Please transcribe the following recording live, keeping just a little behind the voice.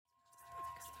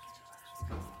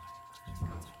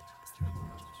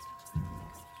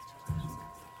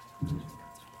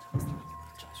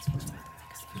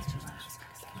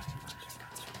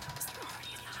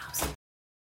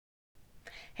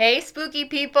Hey, spooky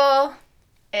people.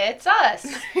 It's us,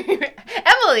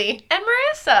 Emily. and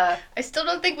Marissa. I still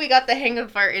don't think we got the hang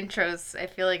of our intros. I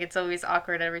feel like it's always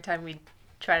awkward every time we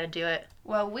try to do it.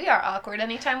 Well, we are awkward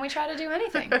anytime we try to do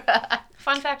anything.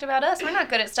 Fun fact about us, we're not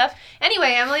good at stuff.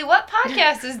 Anyway, Emily, what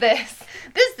podcast is this?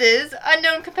 This is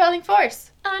Unknown Compelling Force.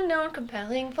 Unknown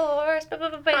Compelling Force.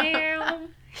 Bam.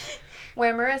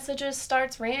 Where Marissa just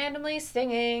starts randomly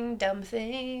singing dumb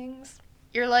things.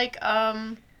 You're like,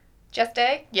 Just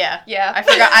Day? Yeah. Yeah. I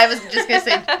forgot. I was just going to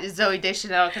say Zoe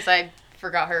Deschanel because I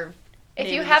forgot her If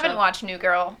name you in the haven't show. watched New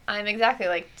Girl, I'm exactly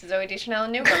like Zoe Deschanel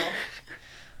in New Girl.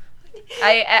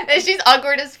 I And she's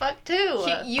awkward as fuck, too.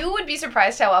 You would be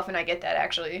surprised how often I get that,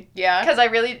 actually. Yeah. Because I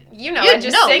really, I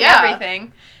just sing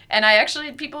everything.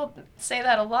 And people say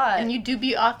that a lot. And you do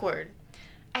be awkward.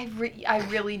 I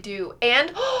really do.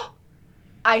 And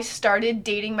I started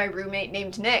dating my roommate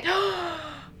named Nick.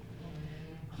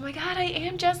 Oh my god, I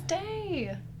am Just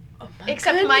Day. Oh my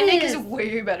Except my Nick is goodness.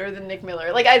 way better than Nick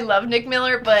Miller. Like, I love Nick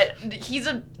Miller, but he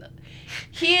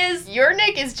is Your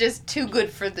Nick is just too good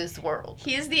for this world.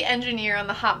 he is the engineer on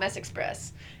the Hot Mess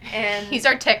Express. And He's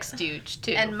our tech stooge,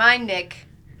 too. and my Nick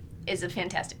is a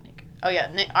fantastic Nick. Oh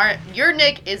yeah, your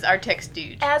Nick is our tech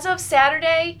stooge. As of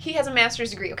Saturday, he has a master's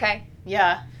degree, okay?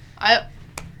 Yeah.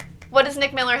 What does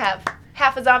Nick Miller have?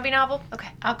 Half a zombie novel? Okay.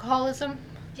 Alcoholism?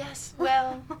 Yes,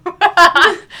 well. All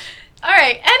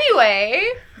right,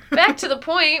 anyway, back to the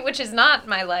point, which is not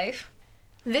my life.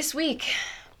 This week,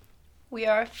 we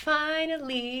are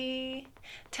finally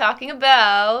talking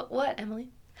about... What, Emily?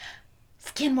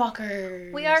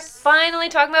 Skinwalkers. We are finally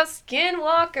talking about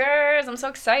skinwalkers. I'm so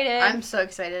excited. I'm so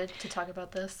excited to talk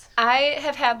about this. I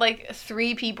have had like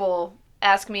 3 people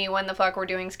ask me when the fuck we're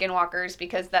doing skinwalkers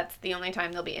because that's the only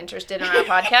time they'll be interested in our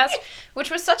podcast,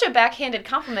 which was such a backhanded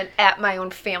compliment at my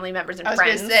own family members and I was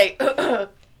friends. gonna say,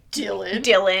 Dylan.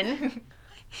 Dylan.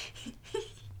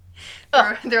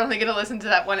 They're only gonna listen to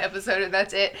that one episode and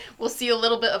that's it. We'll see a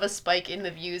little bit of a spike in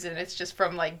the views and it's just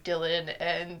from like Dylan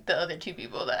and the other 2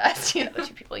 people that asked you. The other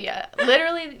 2 people, yeah.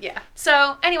 Literally, yeah.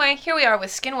 So, anyway, here we are with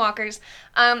skinwalkers.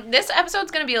 This episode's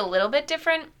going to be a little bit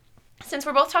different. Since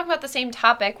we're both talking about the same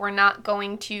topic, we're not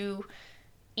going to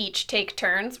each take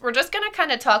turns. We're just going to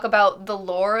kind of talk about the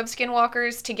lore of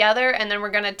skinwalkers together, and then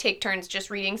we're going to take turns just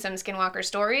reading some skinwalker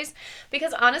stories.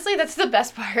 Because honestly, that's the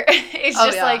best part. It's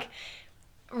just like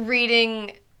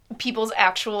reading people's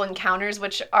actual encounters,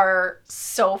 which are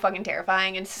so fucking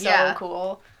terrifying and so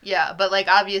cool. Yeah, but like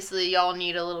obviously y'all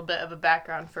need a little bit of a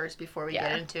background first before we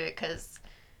get into it because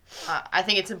I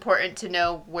think it's important to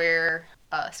know where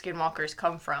skinwalkers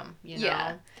come from, you know?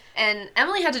 Yeah. And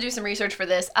Emily had to do some research for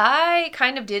this. I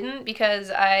kind of didn't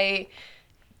because I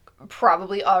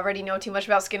probably already know too much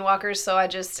about skinwalkers, so I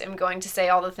just am going to say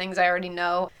all the things I already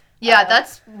know. Yeah,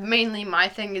 that's mainly my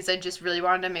thing is I just really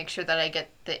wanted to make sure that I get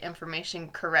the information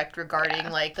correct regarding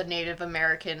like the Native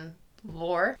American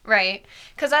lore. Right.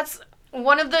 Because that's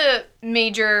one of the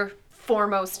major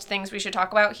foremost things we should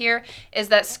talk about here is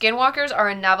that skinwalkers are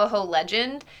a Navajo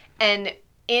legend, and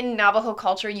in Navajo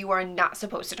culture, you are not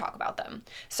supposed to talk about them.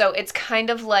 So it's kind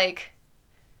of like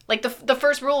the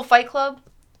first rule of Fight Club.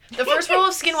 The first rule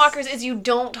of skinwalkers is you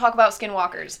don't talk about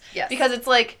skinwalkers. Yes. Because it's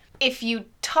like, if you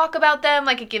talk about them,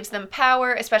 like, it gives them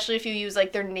power, especially if you use,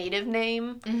 like, their native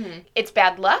name. Mm-hmm. It's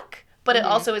bad luck, but it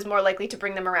also is more likely to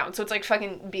bring them around. So it's like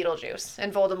fucking Beetlejuice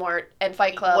and Voldemort and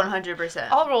Fight Club.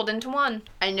 100%. All rolled into one.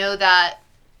 I know that,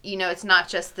 you know, it's not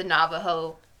just the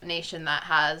Navajo Nation that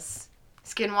has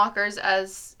skinwalkers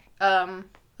as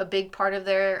a big part of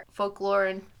their folklore,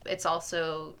 and it's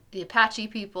also the Apache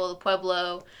people, the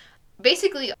Pueblo,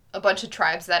 basically a bunch of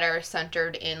tribes that are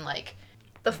centered in, like,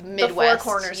 the Midwest. The Four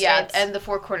Corner States. Yeah, and the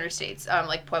Four Corner States,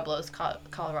 like Pueblos,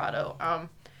 Colorado.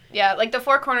 Yeah, like the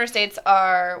Four Corner States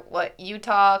are, what,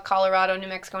 Utah, Colorado, New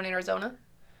Mexico, and Arizona?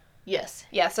 Yes.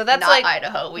 Yeah, so that's not like...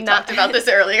 Idaho. We talked about this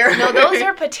earlier. No, those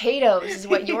are potatoes, is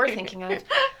what you're thinking of.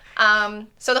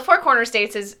 So the Four Corner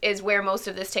States is where most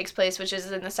of this takes place, which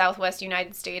is in the southwest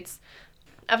United States.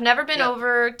 I've never been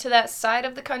over to that side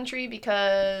of the country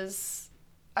because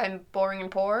I'm boring and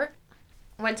poor.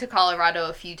 Went to Colorado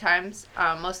a few times,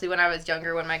 mostly when I was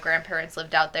younger, when my grandparents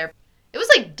lived out there. It was,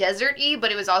 like, desert-y,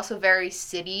 but it was also very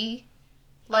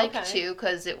city-like, too,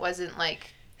 because it wasn't,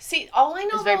 like... See, all I know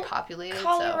it was very populated,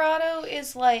 Colorado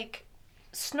is, like,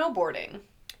 snowboarding.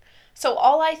 So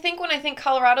all I think when I think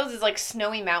Colorado's is, like,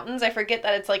 snowy mountains. I forget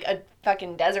that it's, like, a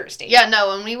fucking desert state. Yeah, no,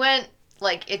 when we went,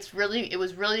 like, it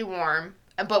was really warm,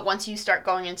 but once you start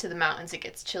going into the mountains, it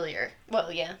gets chillier.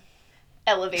 Well, yeah.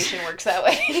 Elevation works that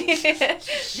way.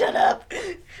 Shut up.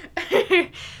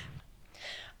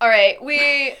 All right,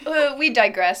 we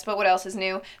digressed, but what else is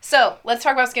new? So, let's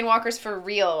talk about skinwalkers for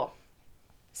real.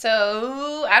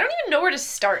 So, I don't even know where to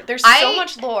start. There's so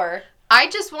much lore. I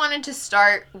just wanted to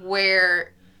start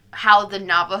how the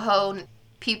Navajo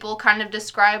people kind of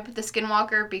describe the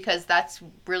skinwalker, because that's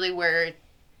really where,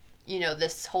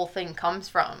 this whole thing comes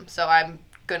from. So I'm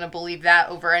going to believe that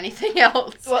over anything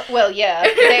else. Well yeah.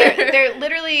 They're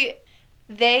literally,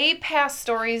 they pass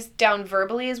stories down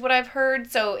verbally is what I've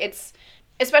heard. So it's,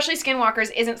 especially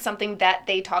skinwalkers, isn't something that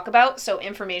they talk about. So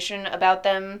information about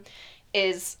them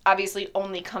is obviously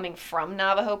only coming from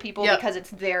Navajo people because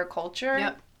it's their culture.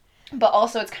 Yep. But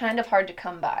also it's kind of hard to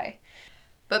come by.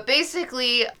 But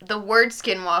basically, the word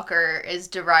skinwalker is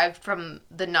derived from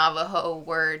the Navajo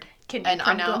word. Can you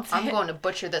pronounce it? I'm going to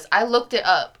butcher this. I looked it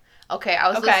up. Okay, I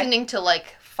was listening to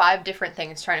like 5 different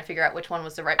things trying to figure out which one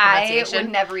was the right pronunciation. I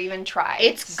would never even try.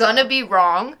 It's gonna be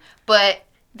wrong, but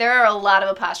there are a lot of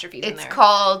apostrophes in there. It's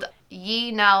called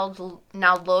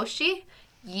Yinalloshi.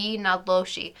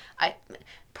 Yinalloshi.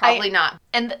 Probably not.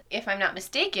 And if I'm not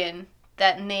mistaken,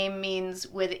 that name means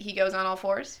with it he goes on all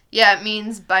fours? Yeah, it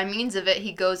means by means of it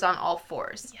he goes on all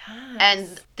fours. Yes.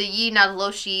 And the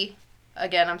Yinalloshi,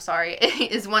 again, I'm sorry,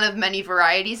 is one of many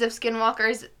varieties of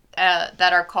skinwalkers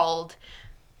that are called,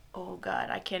 oh god,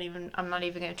 I'm not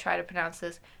even going to try to pronounce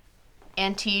this,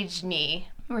 Antigene.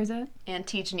 Where is that?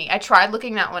 Antigene. I tried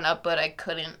looking that one up, but I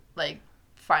couldn't,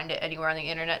 find it anywhere on the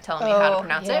internet telling me how to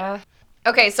pronounce it.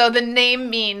 Okay, so the name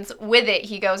means with it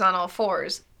he goes on all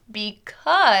fours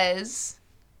because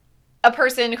a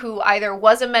person who either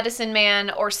was a medicine man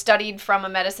or studied from a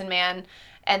medicine man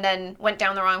and then went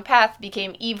down the wrong path,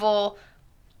 became evil,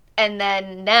 and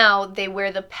then now they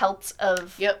wear the pelts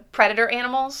of predator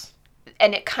animals,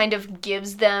 and it kind of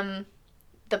gives them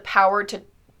the power to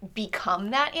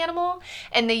become that animal.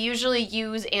 And they usually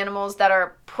use animals that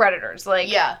are predators. They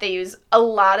use, a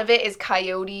lot of it is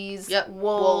coyotes,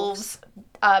 wolves,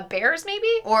 bears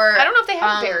maybe? Or I don't know if they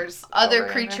have bears. Other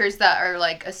creatures that are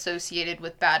associated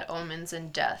with bad omens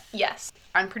and death. Yes.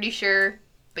 I'm pretty sure,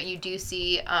 but you do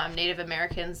see Native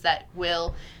Americans that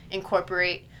will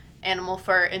incorporate animal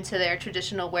fur into their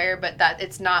traditional wear, but that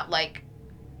it's not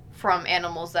from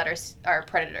animals that are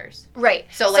predators. Right.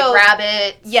 So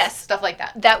rabbits, yes, stuff like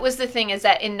that. That was the thing, is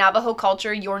that in Navajo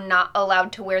culture, you're not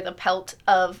allowed to wear the pelt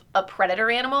of a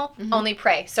predator animal, only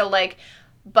prey. So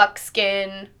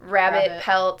buckskin, rabbit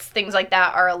pelts, things like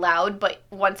that are allowed, but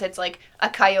once it's a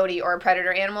coyote or a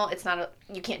predator animal, it's not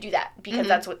you can't do that because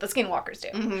that's what the skinwalkers do.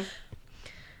 Mm-hmm.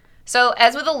 So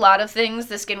as with a lot of things,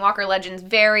 the skinwalker legends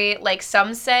vary.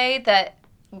 Some say that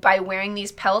by wearing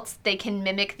these pelts, they can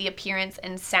mimic the appearance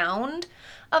and sound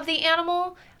of the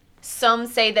animal. Some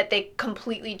say that they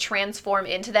completely transform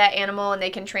into that animal, and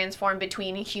they can transform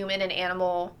between human and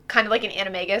animal, kind of like an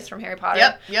animagus from Harry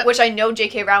Potter. Yep. Which I know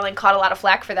J.K. Rowling caught a lot of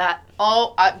flack for that.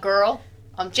 Oh, girl,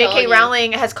 I'm telling you. J.K.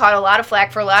 Rowling has caught a lot of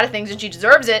flack for a lot of things, and she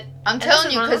deserves it. I'm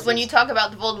telling you, because when you talk about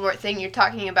the Voldemort thing, you're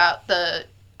talking about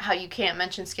how you can't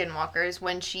mention skinwalkers.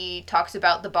 When she talks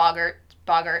about the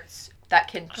boggarts that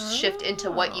can shift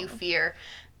into what you fear,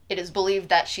 it is believed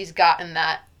that she's gotten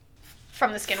that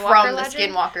from the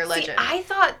Skinwalker legend. See, I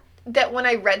thought that when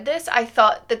I read this, I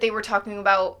thought that they were talking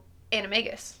about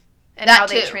Animagus and how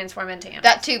they transform into animals.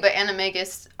 That too, but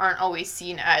Animagus aren't always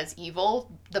seen as evil.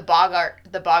 The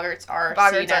boggarts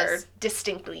are seen as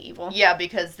distinctly evil. Yeah,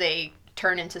 because they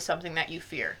turn into something that you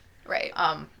fear. Right.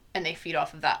 And they feed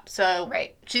off of that. So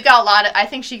right. She's got I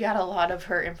think she got a lot of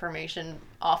her information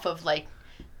off of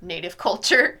native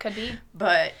culture. Could be.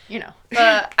 But,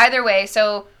 either way,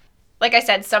 so like I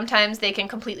said, sometimes they can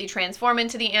completely transform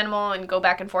into the animal and go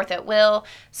back and forth at will.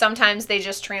 Sometimes they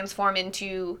just transform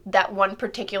into that one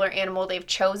particular animal they've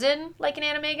chosen, like an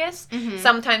animagus. Mm-hmm.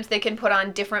 Sometimes they can put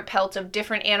on different pelts of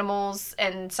different animals,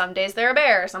 and some days they're a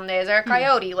bear, some days they're a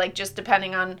coyote, just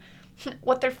depending on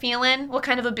what they're feeling, what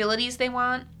kind of abilities they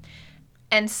want.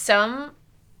 And some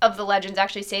of the legends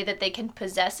actually say that they can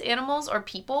possess animals or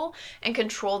people and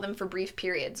control them for brief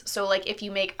periods. So, if you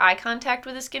make eye contact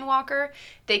with a skinwalker,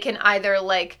 they can either,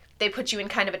 they put you in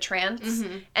kind of a trance,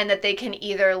 and that they can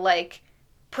either,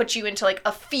 put you into,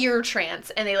 a fear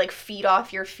trance, and they, feed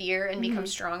off your fear and become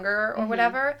stronger or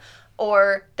whatever,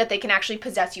 or that they can actually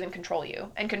possess you and control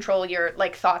your,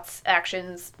 thoughts,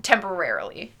 actions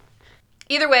temporarily.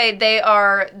 Either way, they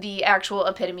are the actual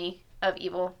epitome of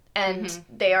evil. And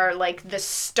they are, the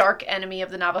stark enemy of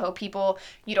the Navajo people.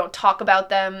 You don't talk about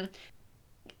them.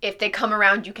 If they come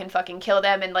around, you can fucking kill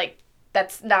them. And,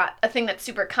 that's not a thing that's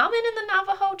super common in the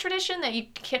Navajo tradition, that you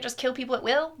can't just kill people at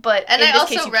will. But in this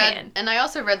case, you can. And I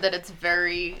also read that it's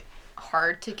very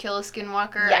hard to kill a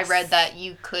skinwalker. Yes. I read that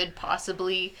you could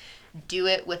possibly do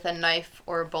it with a knife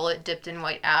or a bullet dipped in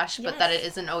white ash, but that it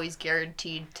Yes. isn't always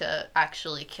guaranteed to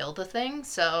actually kill the thing.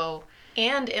 So,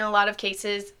 And in a lot of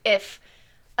cases, if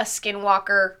a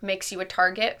skinwalker makes you a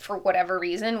target for whatever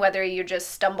reason, whether you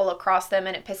just stumble across them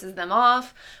and it pisses them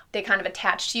off, they kind of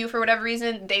attach to you for whatever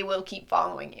reason, they will keep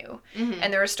following you. mm-hmm.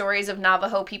 And there are stories of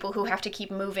Navajo people who have to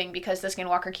keep moving because the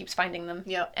skinwalker keeps finding them.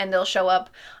 Yep. And they'll show up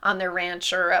on their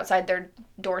ranch or outside their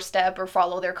doorstep or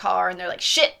follow their car, and they're like,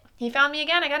 shit, he found me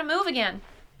again, I gotta move again.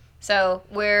 So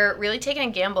we're really taking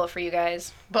a gamble for you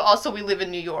guys. But also we live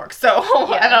in New York, so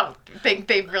Yeah. I don't think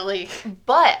they really...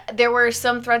 But there were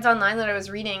some threads online that I was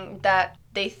reading that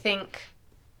they think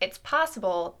it's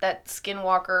possible that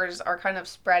skinwalkers are kind of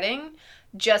spreading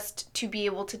just to be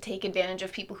able to take advantage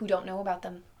of people who don't know about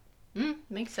them.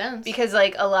 Makes sense. Because,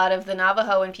 like, a lot of the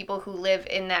Navajo and people who live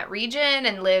in that region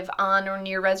and live on or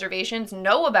near reservations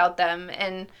know about them,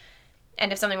 and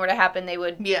if something were to happen, they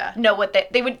would know what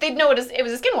they'd know it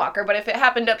was a skinwalker. But if it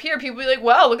happened up here, people would be like,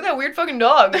 wow, look at that weird fucking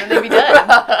dog, and then they'd be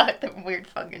dead. The weird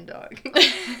fucking dog.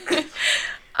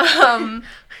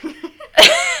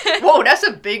 Whoa, that's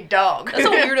a big dog. That's a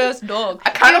weird ass dog.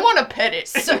 I kind of want to pet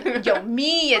it. Yo,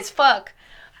 me as fuck.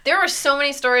 There were so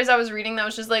many stories I was reading that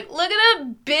was just like, look at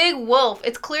that big wolf.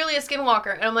 It's clearly a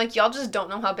skinwalker. And I'm like, y'all just don't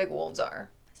know how big wolves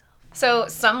are. So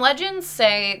some legends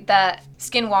say that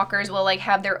skinwalkers will like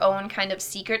have their own kind of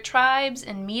secret tribes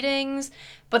and meetings,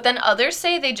 but then others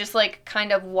say they just like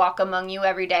kind of walk among you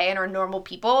every day and are normal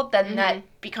people, then that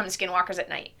become skinwalkers at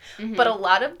night. But a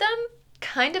lot of them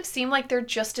kind of seem like they're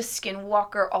just a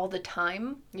skinwalker all the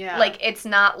time. Yeah. Like it's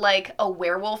not like a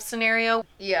werewolf scenario.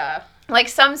 Yeah. Like,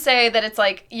 some say that it's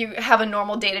like you have a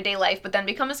normal day-to-day life, but then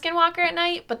become a skinwalker at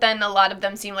night, but then a lot of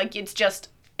them seem like it's just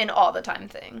an all-the-time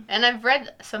thing. And I've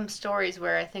read some stories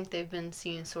where I think they've been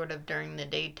seen sort of during the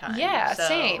daytime. Yeah, so.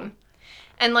 same.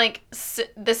 And, like,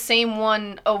 the same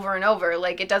one over and over.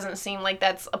 Like, it doesn't seem like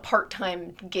that's a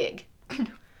part-time gig.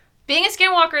 Being a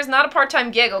skinwalker is not a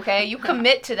part-time gig, okay? You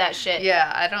commit to that shit.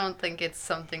 Yeah, I don't think it's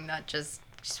something that just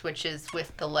switches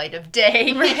with the light of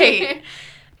day. Right.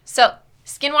 So,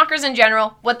 skinwalkers in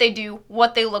general, what they do,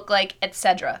 what they look like,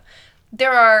 etc.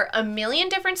 There are a million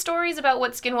different stories about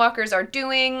what skinwalkers are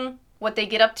doing, what they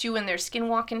get up to in their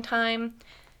skinwalking time.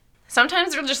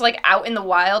 Sometimes they're just, like, out in the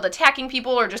wild attacking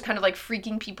people or just kind of, like,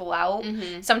 freaking people out.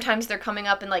 Sometimes they're coming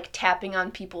up and, like, tapping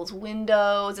on people's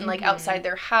windows and, like, outside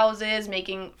their houses,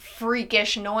 making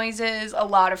freakish noises. A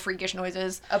lot of freakish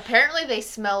noises. Apparently they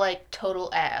smell like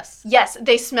total ass. Yes,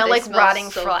 they smell like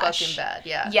rotting so flesh. Fucking bad,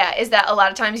 yeah. Yeah, is that a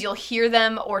lot of times you'll hear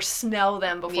them or smell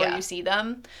them before you see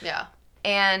them. Yeah.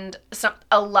 And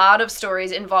a lot of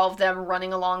stories involve them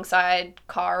running alongside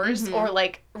cars or,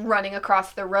 like, running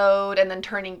across the road and then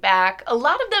turning back. A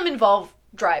lot of them involve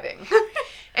driving.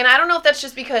 And I don't know if that's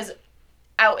just because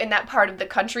out in that part of the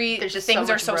country, things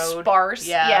are so sparse.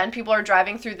 Yeah, and people are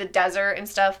driving through the desert and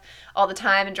stuff all the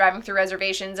time and driving through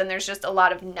reservations, and there's just a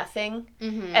lot of nothing.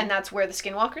 And that's where the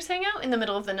skinwalkers hang out, in the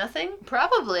middle of the nothing.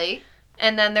 Probably.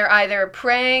 And then they're either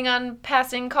preying on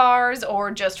passing cars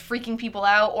or just freaking people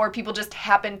out, or people just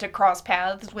happen to cross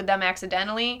paths with them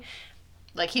accidentally.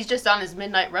 Like, he's just on his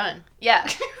midnight run. Yeah.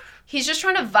 He's just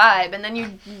trying to vibe, and then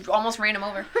you almost ran him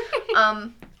over.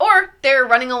 Or they're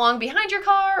running along behind your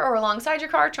car or alongside your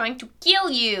car trying to kill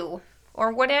you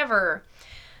or whatever.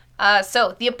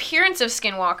 So the appearance of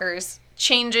skinwalkers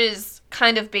changes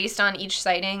kind of based on each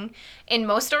sighting. In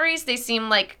most stories, they seem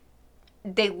like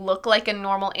they look like a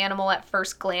normal animal at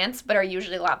first glance, but are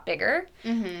usually a lot bigger.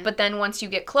 But then once you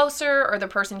get closer or the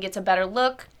person gets a better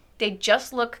look, they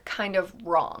just look kind of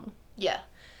wrong. Yeah.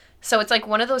 So it's like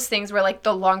one of those things where, like,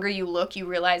 the longer you look, you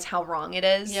realize how wrong it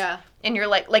is. Yeah. And you're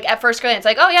like at first glance,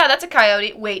 like, oh yeah, that's a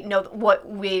coyote. Wait, no,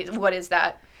 what is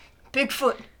that?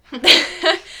 Bigfoot.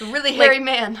 A really hairy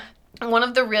man. One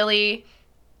of the really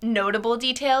notable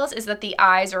details is that the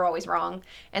eyes are always wrong,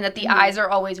 and that the eyes are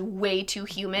always way too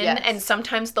human, and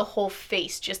sometimes the whole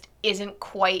face just isn't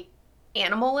quite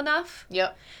animal enough.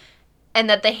 Yep. And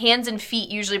that the hands and feet,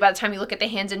 usually by the time you look at the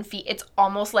hands and feet, it's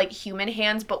almost like human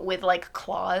hands, but with, like,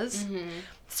 claws.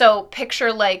 So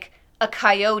picture, like, a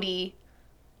coyote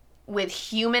with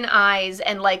human eyes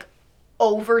and, like,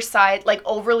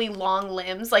 overly long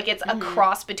limbs. Like, it's a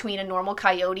cross between a normal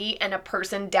coyote and a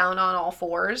person down on all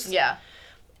fours. Yeah.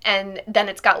 And then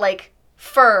it's got, like,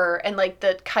 fur and, like,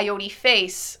 the coyote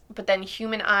face, but then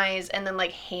human eyes and then,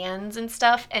 like, hands and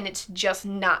stuff, and it's just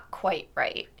not quite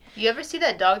right. You ever see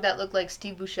that dog that looked like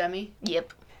Steve Buscemi?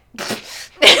 Yep.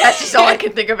 That's just all I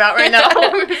can think about right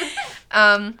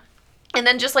now. And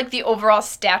then just, like, the overall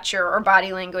stature or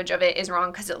body language of it is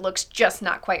wrong because it looks just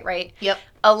not quite right. Yep.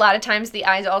 A lot of times the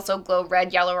eyes also glow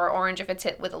red, yellow, or orange if it's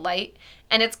hit with a light.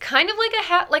 And it's kind of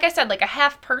like like I said, like a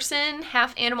half person,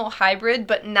 half animal hybrid,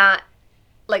 but not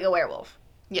like a werewolf.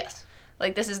 Yes.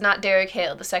 Like, this is not Derek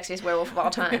Hale, the sexiest werewolf of all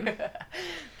time.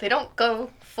 They don't go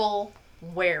full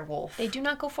werewolf. They do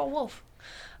not go for wolf.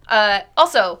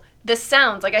 Also, the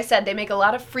sounds, like I said, they make a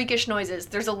lot of freakish noises.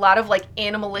 There's a lot of, like,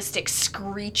 animalistic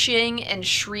screeching and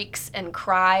shrieks and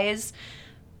cries.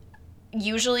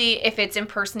 Usually, if it's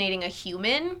impersonating a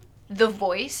human, the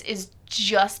voice is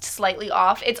just slightly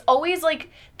off. It's always, like,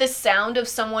 the sound of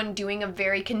someone doing a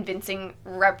very convincing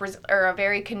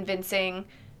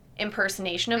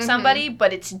impersonation of somebody,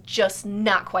 but it's just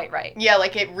not quite right. Yeah,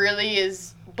 like, it really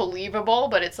is believable,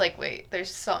 but it's like, wait, there's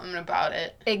something about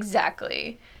it.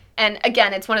 Exactly. And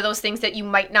again, it's one of those things that you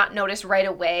might not notice right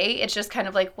away. It's just kind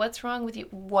of like, what's wrong with you?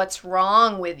 What's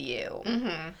wrong with you?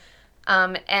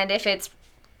 Mm-hmm. And if it's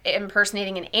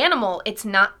impersonating an animal, it's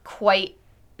not quite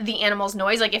the animal's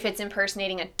noise. Like, if it's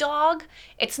impersonating a dog,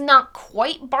 it's not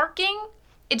quite barking.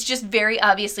 It's just very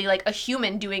obviously, like, a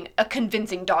human doing a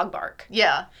convincing dog bark.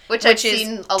 Yeah, which I've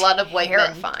seen a lot of white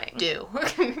terrifying. men do.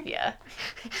 Yeah.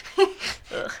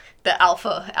 Ugh. The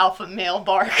alpha male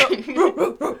bark.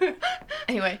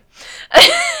 Anyway.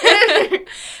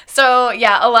 So,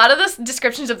 yeah, a lot of the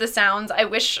descriptions of the sounds, I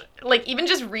wish, like, even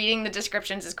just reading the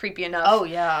descriptions is creepy enough. Oh,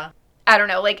 yeah. I don't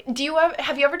know, like,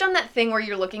 have you ever done that thing where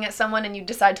you're looking at someone and you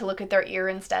decide to look at their ear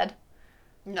instead?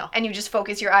 No. And you just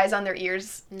focus your eyes on their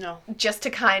ears? No. Just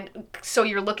to so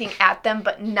you're looking at them,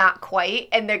 but not quite,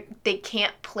 and they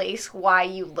can't place why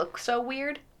you look so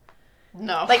weird?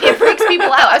 No. Like, it freaks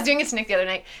people out. I was doing it to Nick the other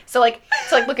night. So, like,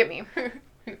 look at me.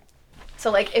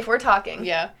 So, like, if we're talking.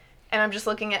 Yeah. And I'm just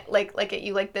looking at, like at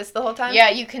you like this the whole time. Yeah,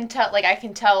 you can tell, like, I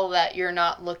can tell that you're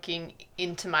not looking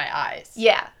into my eyes.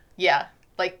 Yeah. Yeah.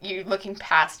 Like, you're looking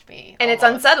past me. And almost. It's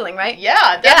unsettling, right?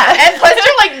 Yeah. Yeah. And plus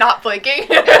you're, like, not blinking.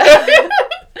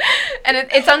 And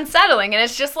it's unsettling, and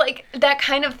it's just, like, that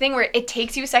kind of thing where it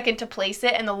takes you a second to place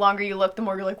it, and the longer you look, the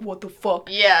more you're like, what the fuck?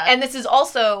 Yeah. And this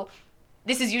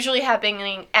is usually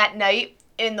happening at night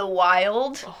in the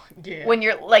wild. Oh, yeah. When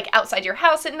you're, like, outside your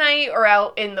house at night or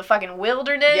out in the fucking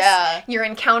wilderness. Yeah. You're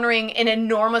encountering an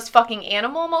enormous fucking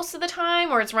animal most of the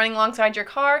time, or it's running alongside your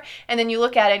car, and then you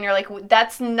look at it and you're like,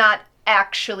 that's not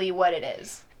actually what it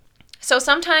is. So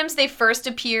sometimes they first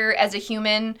appear as a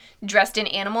human dressed in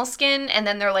animal skin, and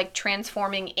then they're, like,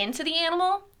 transforming into the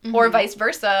animal, or vice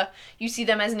versa. You see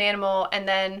them as an animal, and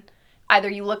then either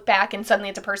you look back and suddenly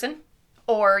it's a person,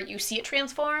 or you see it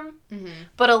transform. Mm-hmm.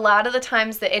 But a lot of the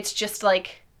times that it's just,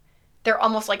 like, they're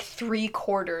almost, like,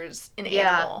 3/4 an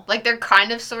animal. Like, they're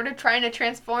kind of sort of trying to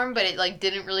transform, but it, like,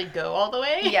 didn't really go all the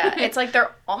way. Yeah, it's like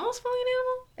they're almost fully an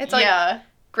animal. It's like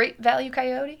Great Value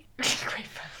Coyote. Great.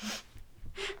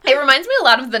 It reminds me a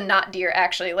lot of the knot deer,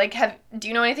 actually. Like, do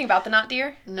you know anything about the knot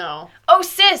deer? No. Oh,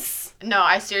 sis! No,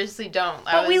 I seriously don't.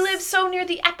 But we live so near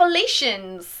the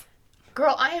Appalachians.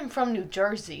 Girl, I am from New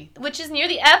Jersey. Which is near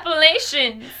the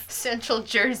Appalachians. Central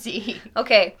Jersey.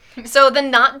 Okay, so the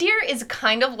knot deer is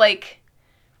kind of, like,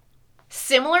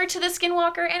 similar to the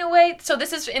skinwalker in a way. So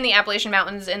this is in the Appalachian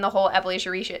Mountains, in the whole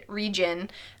Appalachia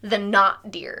region, the knot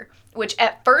deer. Which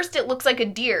at first it looks like a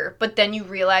deer, but then you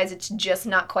realize it's just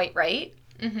not quite right.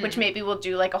 Mm-hmm. Which maybe we'll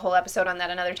do, like, a whole episode on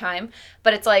that another time.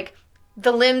 But it's like,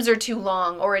 the limbs are too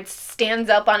long, or it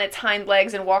stands up on its hind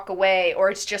legs and walk away,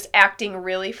 or it's just acting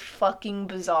really fucking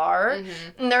bizarre.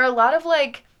 Mm-hmm. And there are a lot of,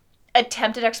 like,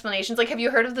 attempted explanations. Like, have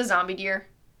you heard of the zombie deer?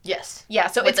 Yes. Yeah,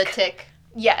 so with a tick.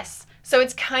 Yes. So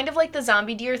it's kind of like the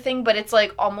zombie deer thing, but it's,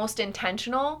 like, almost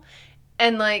intentional.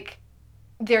 And, like,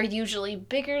 they're usually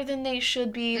bigger than they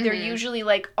should be. Mm-hmm. They're usually,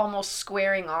 like, almost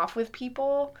squaring off with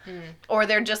people. Mm. Or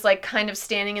they're just, like, kind of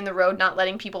standing in the road, not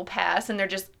letting people pass, and they're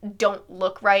just don't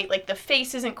look right. Like, the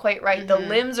face isn't quite right. Mm-hmm. The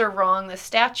limbs are wrong. The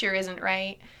stature isn't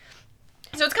right.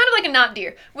 So it's kind of like a knot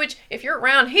deer, which, if you're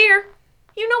around here,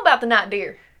 you know about the knot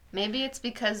deer. Maybe it's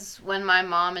because when my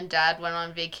mom and dad went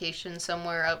on vacation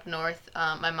somewhere up north,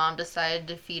 my mom decided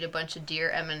to feed a bunch of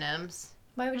deer M&Ms.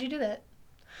 Why would you do that?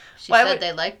 She said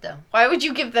they liked them. Why would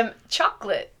you give them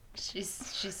chocolate? She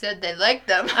said they liked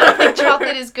them. I don't think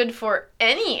chocolate is good for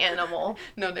any animal.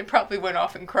 No, they probably went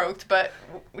off and croaked, but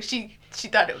she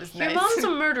thought it was nice. Your mom's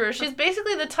a murderer. She's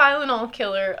basically the Tylenol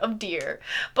killer of deer,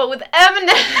 but with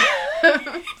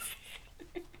M&Ms.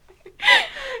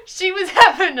 She was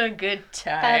having a good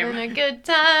time. Having a good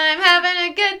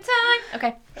time.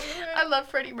 Okay. I love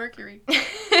Freddie Mercury.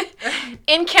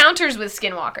 Encounters with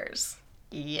skinwalkers.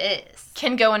 Yes.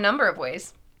 Can go a number of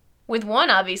ways. With one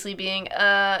obviously being,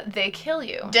 they kill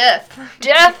you.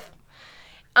 Death.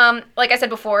 Like I said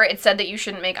before, it said that you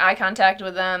shouldn't make eye contact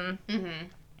with them. Mm-hmm.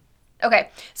 Okay,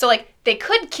 so, like, they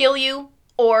could kill you,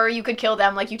 or you could kill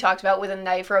them, like you talked about, with a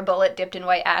knife or a bullet dipped in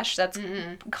white ash. That's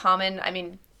common. I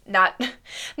mean, not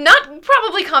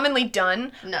probably commonly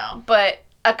done. No. But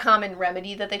a common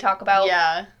remedy that they talk about.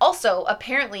 Yeah. Also,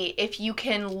 apparently, if you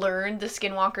can learn the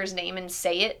skinwalker's name and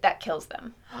say it, that kills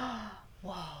them.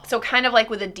 Whoa. So kind of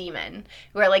like with a demon,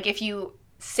 where, like, if you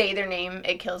say their name,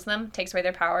 it kills them, takes away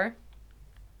their power.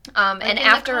 Like and in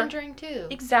after The Conjuring 2.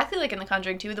 Exactly like in The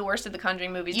Conjuring 2, the worst of the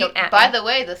Conjuring movies. Don't at By me. the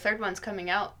way, the third one's coming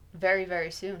out very,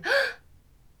 very soon.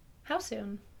 How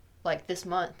soon? Like this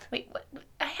month. Wait, what?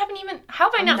 I haven't even... How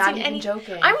have I I'm not not seen even any...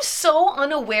 joking. I'm so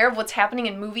unaware of what's happening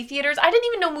in movie theaters. I didn't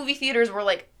even know movie theaters were,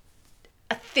 like,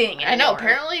 a thing anymore. I know.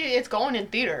 Apparently, it's going in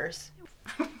theaters.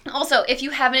 Also, if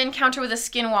you have an encounter with a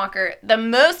skinwalker, the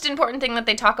most important thing that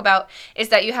they talk about is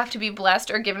that you have to be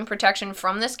blessed or given protection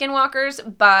from the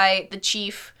skinwalkers by the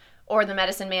chief or the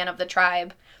medicine man of the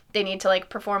tribe. They need to, like,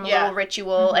 perform a little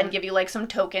ritual and give you, like, some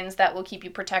tokens that will keep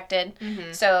you protected.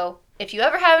 So if you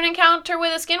ever have an encounter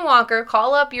with a skinwalker,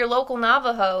 call up your local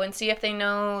Navajo and see if they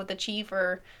know the chief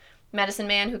or medicine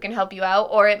man who can help you out,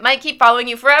 or it might keep following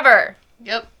you forever.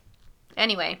 Yep.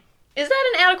 Anyway, is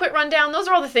that an adequate rundown? Those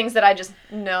are all the things that I just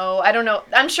know. I don't know.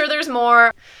 I'm sure there's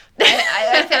more.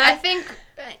 I think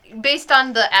based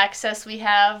on the access we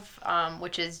have,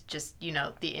 which is just,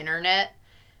 the internet,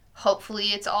 hopefully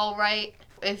it's all right.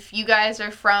 If you guys are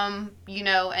from,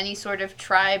 any sort of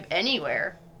tribe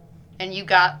anywhere, and you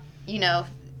got,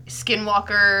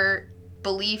 skinwalker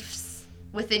beliefs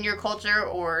within your culture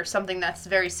or something that's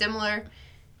very similar,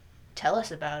 tell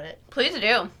us about it. Please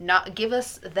do. Not give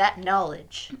us that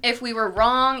knowledge. If we were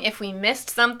wrong, if we missed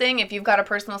something, if you've got a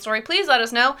personal story, please let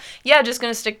us know. Yeah, just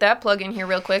gonna stick that plug in here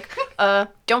real quick.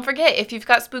 Don't forget, if you've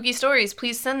got spooky stories,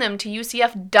 please send them to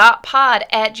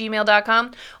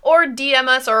ucf.pod@gmail.com or DM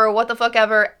us or what the fuck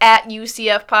ever at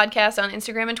UCF Podcast on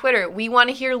Instagram and Twitter. We want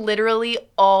to hear literally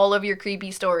all of your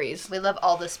creepy stories. We love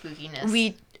all the spookiness.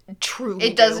 We truly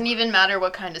It doesn't even matter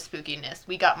what kind of spookiness.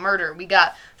 We got murder. We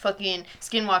got fucking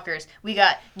skinwalkers. We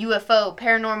got UFO,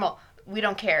 paranormal. We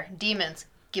don't care. Demons.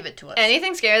 Give it to us.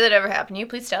 Anything scary that ever happened to you,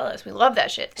 please tell us. We love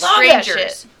that shit. Strangers. Love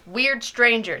that shit. Weird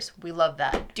strangers. We love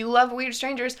that. Do love weird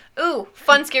strangers. Ooh,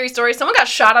 fun scary story. Someone got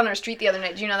shot on our street the other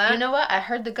night. Did you know that? You know what? I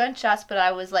heard the gunshots, but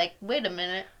I was like, wait a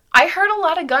minute. I heard a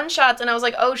lot of gunshots, and I was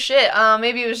like, oh shit,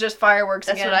 maybe it was just fireworks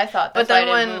That's again. what I thought. But That's then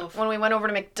why I didn't move. when we went over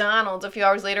to McDonald's a few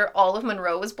hours later, all of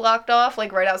Monroe was blocked off,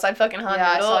 like right outside fucking Honolulu.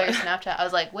 Yeah, I saw your Snapchat. I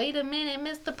was like, wait a minute,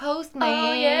 Mr. Postman.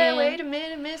 Oh yeah, wait a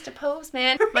minute, Mr.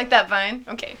 Postman. Like that Vine?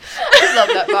 Okay. I love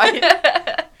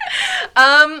that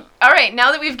Vine. All right,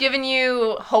 now that we've given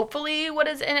you, hopefully, what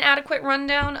is an adequate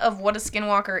rundown of what a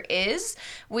skinwalker is,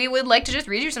 we would like to just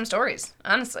read you some stories,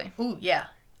 honestly. Ooh, yeah.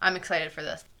 I'm excited for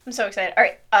this. I'm so excited. All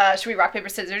right, should we rock, paper,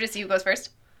 scissors to see who goes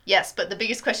first? Yes, but the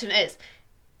biggest question is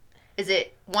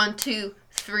it 1, 2,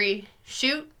 3,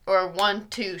 shoot, or 1,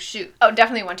 2, shoot? Oh,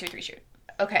 definitely 1, 2, 3, shoot.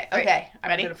 Okay, All right, okay. I'm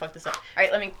ready? gonna fuck this up. All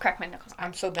right, let me crack my knuckles.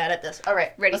 I'm so bad at this. All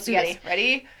right, Ready, let's do spaghetti. this.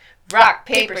 Ready? Rock,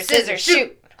 Paper, paper, scissors, scissors,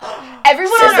 shoot.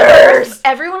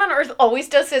 Everyone on Earth always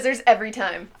does scissors every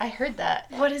time. I heard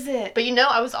that. What is it? But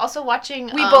I was also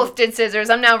watching... We both did scissors.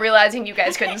 I'm now realizing you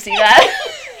guys couldn't see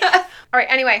that. All right,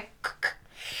 anyway.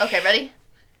 Okay, ready?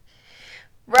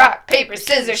 Rock, paper,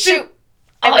 scissors, shoot.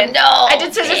 Oh, I win. no, I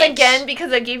did scissors bitch. again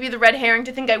because I gave you the red herring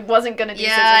to think I wasn't going to do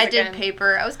scissors I again. did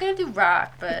paper. I was gonna do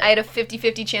rock, but... I had a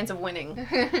 50-50 chance of winning.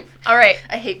 All right.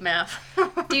 I hate math.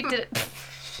 You did it.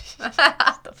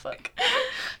 What the fuck?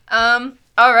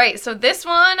 All right, so this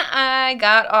one I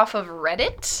got off of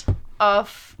Reddit.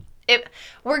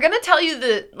 We're gonna tell you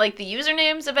the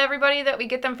usernames of everybody that we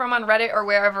get them from on Reddit or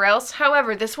wherever else.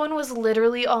 However, this one was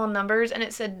literally all numbers, and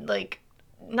it said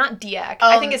not Diak.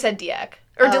 I think it said Diak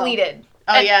or deleted.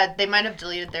 Oh, yeah, they might have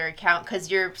deleted their account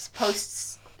because your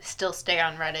posts still stay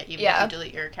on Reddit even if you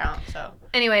delete your account, so...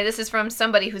 Anyway, this is from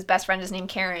somebody whose best friend is named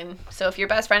Karen. So if your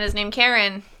best friend is named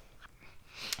Karen...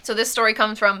 So this story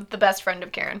comes from the best friend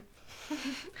of Karen.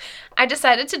 I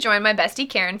decided to join my bestie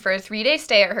Karen for a 3-day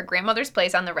stay at her grandmother's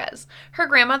place on the res. Her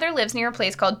grandmother lives near a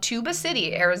place called Tuba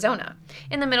City, Arizona,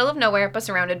 in the middle of nowhere but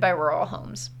surrounded by rural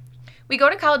homes. We go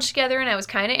to college together, and I was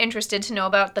kind of interested to know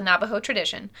about the Navajo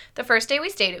tradition. The first day we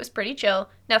stayed, it was pretty chill,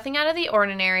 nothing out of the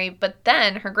ordinary, but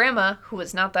then her grandma, who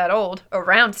was not that old,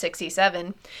 around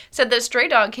 67, said that a stray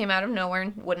dog came out of nowhere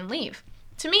and wouldn't leave.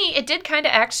 To me, it did kind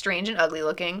of act strange and ugly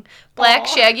looking. Black,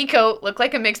 shaggy coat, looked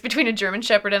like a mix between a German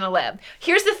Shepherd and a Lab.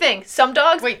 Here's the thing, some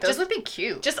dogs Wait, those would be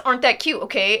cute. just aren't that cute,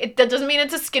 okay? That doesn't mean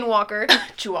it's a skinwalker.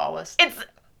 Chihuahuas. I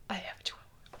have a chihuahua.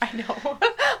 I know.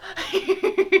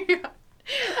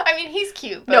 I mean, he's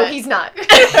cute. No, he's not.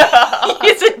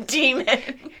 He's a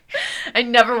demon. I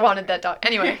never wanted that dog.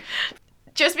 Anyway,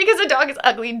 just because a dog is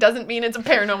ugly doesn't mean it's a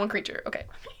paranormal creature. Okay.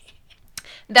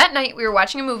 That night, we were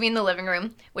watching a movie in the living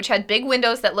room, which had big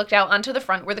windows that looked out onto the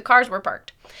front where the cars were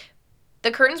parked.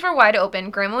 The curtains were wide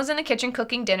open, Grandma was in the kitchen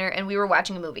cooking dinner, and we were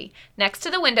watching a movie. Next to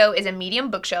the window is a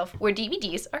medium bookshelf where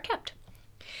DVDs are kept.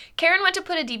 Karen went to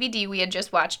put a DVD we had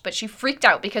just watched, but she freaked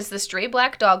out because the stray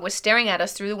black dog was staring at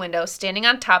us through the window, standing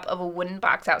on top of a wooden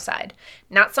box outside.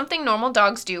 Not something normal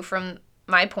dogs do from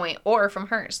my point or from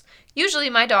hers. Usually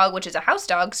my dog, which is a house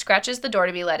dog, scratches the door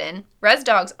to be let in. Res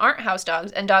dogs aren't house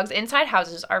dogs, and dogs inside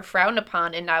houses are frowned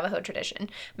upon in Navajo tradition,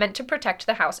 meant to protect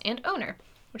the house and owner,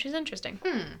 which is interesting.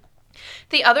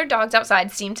 The other dogs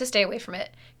outside seemed to stay away from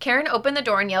it. Karen opened the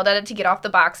door and yelled at it to get off the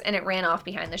box, and it ran off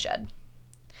behind the shed.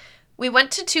 We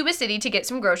went to Tuba City to get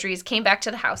some groceries, came back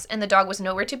to the house, and the dog was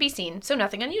nowhere to be seen, so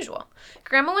nothing unusual.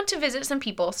 Grandma went to visit some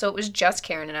people, so it was just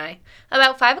Karen and I.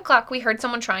 About 5 o'clock, we heard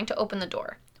someone trying to open the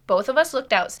door. Both of us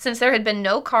looked out, since there had been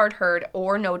no card heard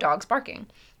or no dogs barking.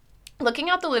 Looking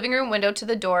out the living room window to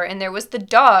the door, and there was the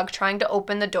dog trying to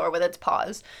open the door with its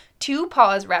paws. 2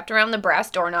 paws wrapped around the brass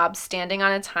doorknob, standing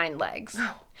on its hind legs.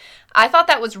 I thought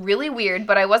that was really weird,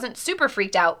 but I wasn't super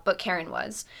freaked out, but Karen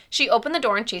was. She opened the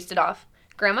door and chased it off.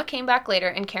 Grandma came back later,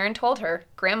 and Karen told her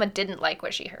Grandma didn't like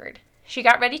what she heard. She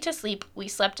got ready to sleep. We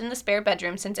slept in the spare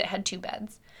bedroom since it had 2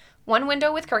 beds. One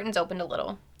window with curtains opened a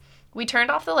little. We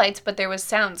turned off the lights, but there was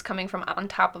sounds coming from on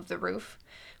top of the roof.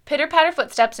 Pitter-patter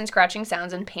footsteps and scratching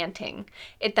sounds and panting.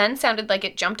 It then sounded like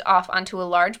it jumped off onto a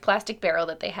large plastic barrel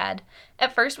that they had.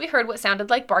 At first we heard what sounded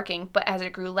like barking, but as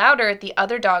it grew louder, the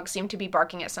other dogs seemed to be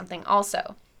barking at something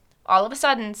also. All of a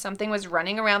sudden, something was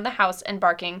running around the house and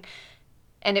barking,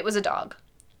 and it was a dog.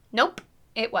 Nope,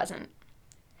 it wasn't.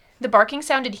 The barking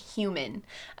sounded human,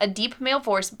 a deep male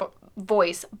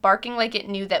voice barking like it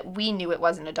knew that we knew it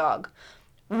wasn't a dog.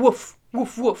 Woof,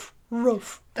 woof, woof,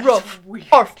 ruff, ruff,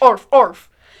 arf, arf, arf.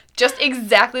 Just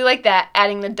exactly like that,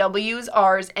 adding the W's,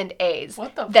 R's, and A's.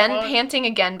 What the Then fuck? panting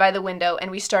again by the window, and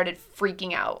we started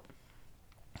freaking out.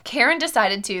 Karen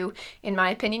decided to, in my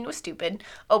opinion was stupid,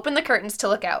 open the curtains to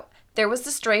look out. There was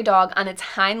the stray dog on its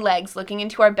hind legs looking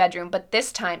into our bedroom, but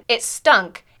this time it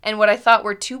stunk, and what I thought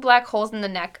were 2 black holes in the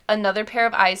neck, another pair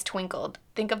of eyes twinkled.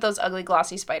 Think of those ugly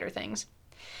glossy spider things.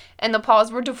 And the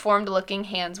paws were deformed-looking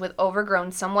hands with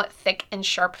overgrown, somewhat thick and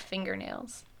sharp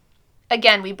fingernails.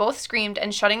 Again, we both screamed,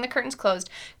 and shutting the curtains closed,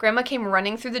 Grandma came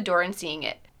running through the door and seeing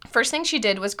it. First thing she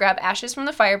did was grab ashes from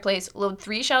the fireplace, load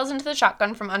 3 shells into the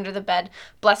shotgun from under the bed,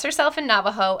 bless herself in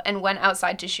Navajo, and went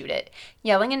outside to shoot it,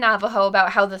 yelling in Navajo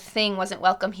about how the thing wasn't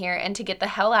welcome here and to get the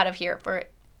hell out of here for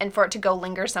it to go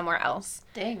linger somewhere else.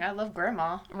 Dang, I love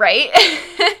Grandma. Right?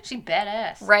 She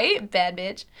badass. Right? Bad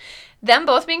bitch. Them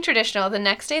both being traditional, the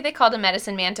next day they called a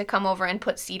medicine man to come over and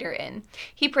put cedar in.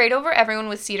 He prayed over everyone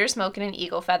with cedar smoke and an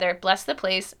eagle feather, blessed the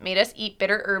place, made us eat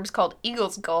bitter herbs called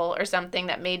eagle's gull or something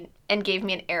and gave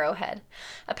me an arrowhead.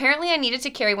 Apparently I needed to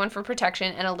carry one for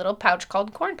protection and a little pouch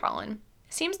called corn pollen.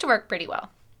 Seems to work pretty well.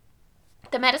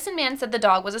 The medicine man said the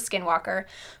dog was a skinwalker,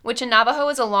 which in Navajo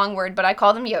is a long word, but I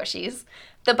call them Yoshis.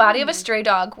 The body of a stray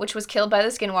dog, which was killed by the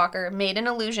skinwalker, made an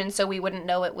illusion so we wouldn't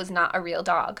know it was not a real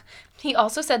dog. He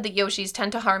also said that Yoshis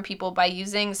tend to harm people by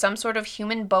using some sort of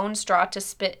human bone straw to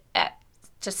spit at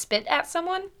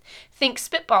someone. Think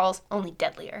spitballs, only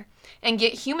deadlier, and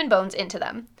get human bones into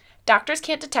them. Doctors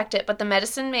can't detect it, but the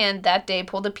medicine man that day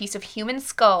pulled a piece of human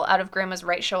skull out of Grandma's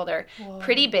right shoulder. Whoa.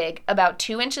 Pretty big, about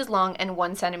 2 inches long and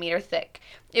 1 centimeter thick.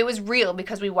 It was real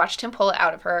because we watched him pull it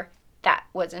out of her. That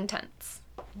was intense.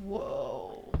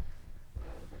 Whoa.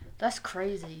 That's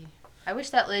crazy. I wish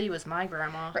that lady was my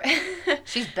grandma.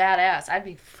 She's badass. I'd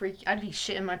be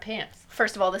shitting my pants.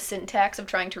 First of all, the syntax of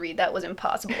trying to read that was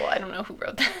impossible. I don't know who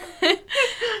wrote that.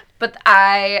 But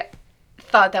I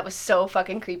thought that was so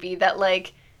fucking creepy that,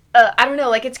 like, I don't know,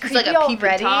 like, it's creepy like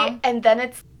already, and then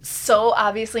it's so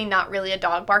obviously not really a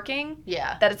dog barking.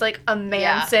 Yeah. That it's like a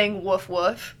man saying woof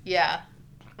woof. Yeah.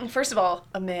 First of all,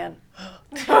 a man.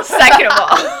 Second of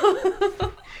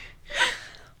all.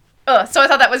 So I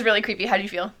thought that was really creepy. How do you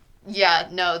feel? Yeah,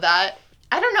 no, I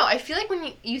don't know. I feel like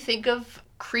when you think of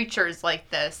creatures like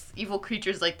this, evil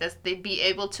creatures like this, they'd be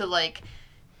able to, like,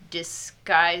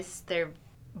 disguise their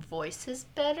voices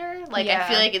better. Like, I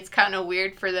feel like it's kind of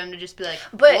weird for them to just be like,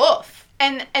 woof.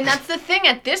 And that's the thing.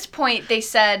 At this point, they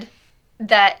said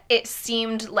that it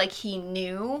seemed like they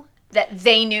knew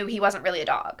he wasn't really a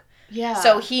dog. Yeah.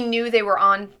 So he knew they were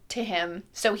on to him,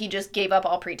 so he just gave up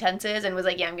all pretenses and was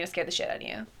like, yeah, I'm going to scare the shit out of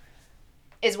you.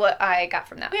 Is what I got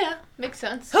from that. Yeah, makes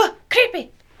sense.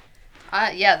 Creepy!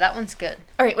 Yeah, that one's good.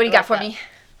 All right, what do you got for me?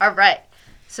 All right.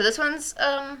 So this one's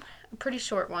a pretty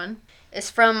short one. It's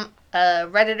from a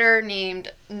Redditor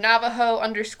named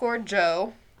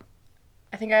Navajo_Joe.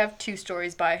 I think I have 2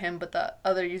 stories by him, but the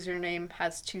other username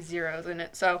has 2 zeros in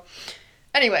it. So,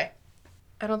 anyway,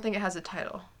 I don't think it has a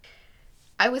title.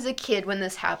 I was a kid when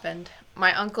this happened.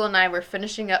 My uncle and I were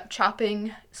finishing up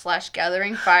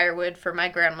chopping/gathering firewood for my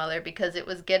grandmother because it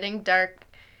was getting dark.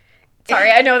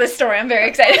 Sorry, I know this story. I'm very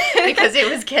excited. Because it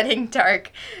was getting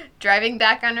dark. Driving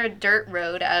back on a dirt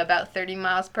road at about 30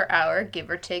 miles per hour, give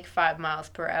or take 5 miles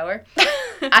per hour.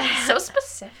 So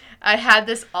specific. I had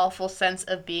this awful sense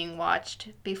of being watched.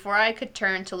 Before I could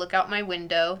turn to look out my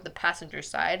window, the passenger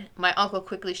side, my uncle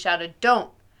quickly shouted,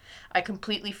 "Don't!" I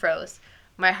completely froze.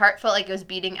 My heart felt like it was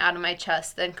beating out of my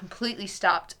chest, then completely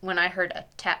stopped when I heard a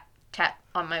tap, tap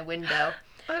on my window.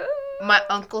 My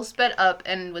uncle sped up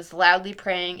and was loudly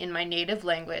praying in my native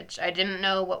language. I didn't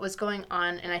know what was going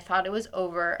on, and I thought it was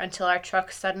over until our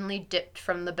truck suddenly dipped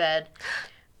from the bed.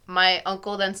 My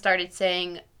uncle then started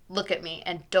saying, "Look at me,"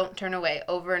 and "Don't turn away,"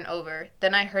 over and over.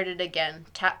 Then I heard it again,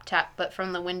 tap, tap, but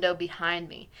from the window behind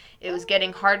me. It was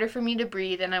getting harder for me to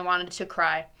breathe, and I wanted to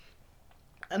cry.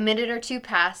 A minute or 2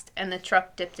 passed, and the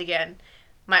truck dipped again.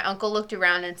 My uncle looked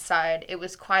around and sighed. It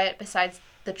was quiet besides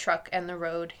the truck and the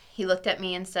road. He looked at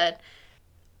me and said,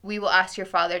 "We will ask your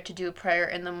father to do a prayer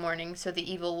in the morning so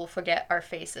the evil will forget our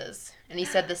faces." And he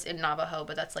said this in Navajo,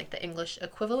 but that's like the English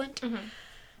equivalent. Mm-hmm.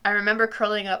 I remember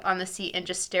curling up on the seat and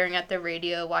just staring at the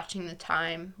radio, watching the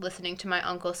time, listening to my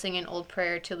uncle sing an old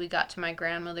prayer till we got to my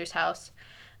grandmother's house.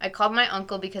 I called my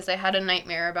uncle because I had a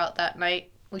nightmare about that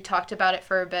night. We talked about it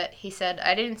for a bit. He said,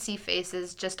 "I didn't see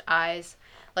faces, just eyes,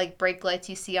 like brake lights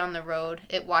you see on the road.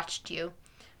 It watched you."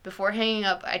 Before hanging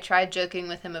up, I tried joking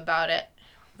with him about it.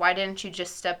 "Why didn't you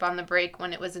just step on the brake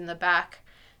when it was in the back?"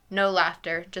 No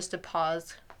laughter, just a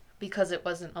pause. "Because it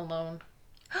wasn't alone."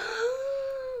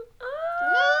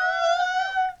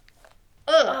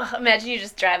 Ugh, imagine you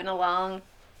just driving along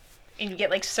and you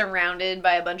get like surrounded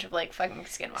by a bunch of like fucking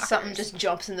skinwalkers. Something just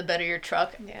jumps in the bed of your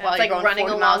truck while you're like running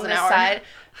along the side.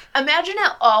 Imagine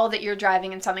at all that you're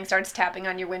driving and something starts tapping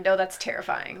on your window. That's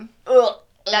terrifying. Ugh.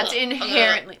 That's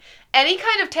inherently. Any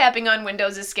kind of tapping on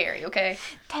windows is scary, okay?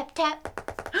 Tap,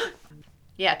 tap.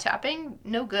 Yeah, tapping,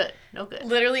 no good. No good.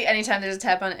 Literally anytime there's a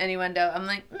tap on any window, I'm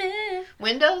like, meh.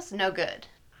 Windows, no good.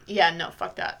 Yeah, no,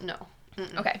 fuck that. No.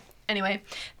 Mm-mm. Okay. Anyway,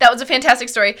 that was a fantastic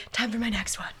story. Time for my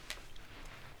next one.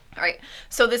 All right.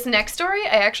 So this next story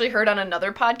I actually heard on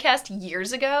another podcast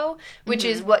years ago, which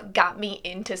is what got me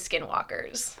into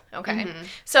skinwalkers. Okay.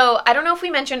 So I don't know if we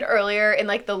mentioned earlier in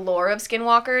like the lore of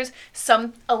skinwalkers,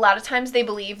 a lot of times they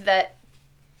believe that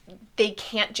they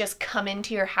can't just come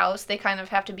into your house. They kind of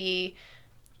have to be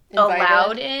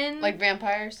allowed in. Like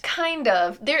vampires? Kind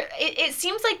of. It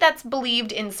seems like that's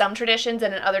believed in some traditions,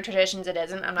 and in other traditions it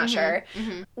isn't. I'm not sure.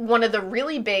 One of the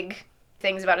really big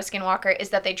things about a skinwalker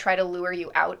is that they try to lure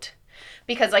you out.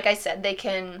 Because, like I said, they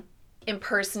can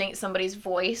impersonate somebody's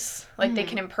voice. Like, they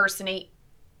can impersonate,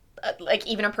 like,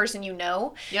 even a person you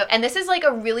know. Yep. And this is, like,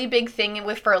 a really big thing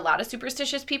for a lot of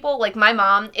superstitious people. Like, my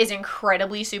mom is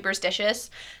incredibly superstitious,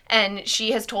 and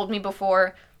she has told me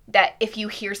before that if you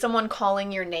hear someone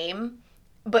calling your name,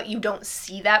 but you don't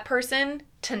see that person,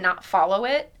 to not follow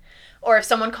it. Or if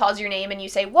someone calls your name and you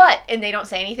say, "What?" and they don't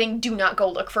say anything, do not go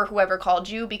look for whoever called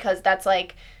you, because that's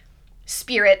like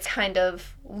spirits kind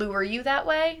of lure you that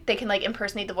way. They can like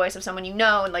impersonate the voice of someone you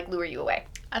know and like lure you away.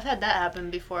 I've had that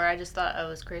happen before. I just thought I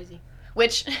was crazy.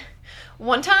 Which,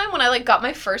 one time when I like got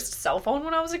my first cell phone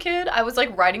when I was a kid, I was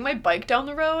like riding my bike down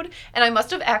the road, and I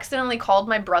must have accidentally called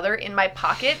my brother in my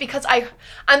pocket because I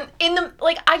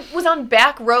was on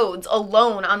back roads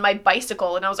alone on my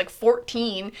bicycle, and I was like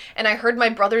 14, and I heard my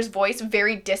brother's voice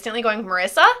very distantly going,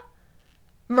 "Marissa?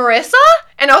 Marissa?"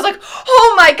 And I was like,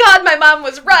 oh my god, my mom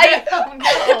was right. Oh,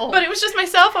 no. But it was just my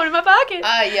cell phone in my pocket.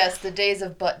 Ah, yes, the days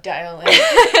of butt dialing.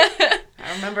 I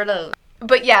remember those.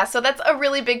 But yeah, so that's a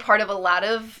really big part of a lot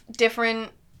of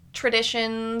different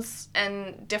traditions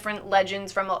and different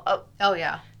legends from, oh,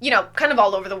 yeah. you know, kind of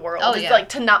all over the world. Oh, it's yeah. like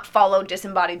to not follow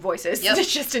disembodied voices. Yep.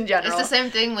 It's just in general. It's the same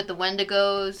thing with the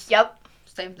Wendigos. Yep.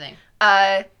 Same thing.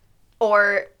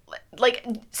 Or like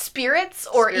spirits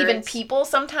or even Spirits. people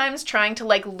sometimes trying to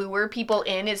like lure people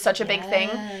in is such a big thing.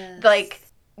 Yes. Like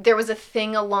there was a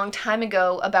thing a long time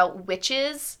ago about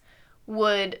witches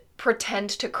would pretend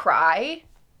to cry.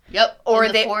 Yep. Or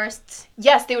in the forests.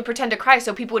 Yes, they would pretend to cry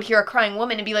so people would hear a crying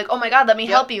woman and be like, "Oh my god, let me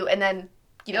help you," and then,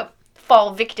 you know,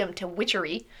 fall victim to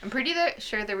witchery. I'm pretty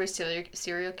sure there were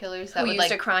serial killers that Who would used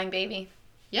like a crying baby.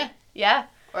 Yeah. Yeah.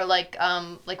 Or like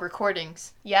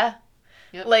recordings. Yeah.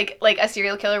 Yep. Like a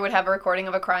serial killer would have a recording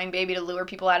of a crying baby to lure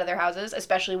people out of their houses,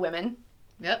 especially women.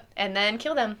 Yep. And then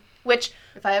kill them. Which,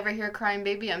 if I ever hear a crying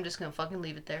baby, I'm just gonna fucking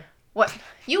leave it there. What?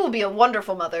 You will be a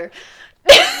wonderful mother.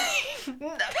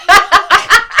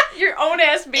 Your own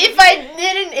ass baby.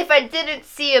 If I didn't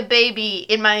see a baby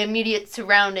in my immediate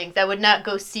surroundings, I would not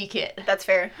go seek it. That's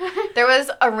fair. There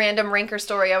was a random Ranker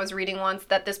story I was reading once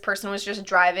that this person was just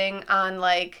driving on,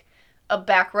 like, a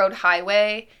back road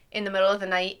highway in the middle of the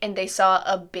night, and they saw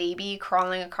a baby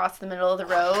crawling across the middle of the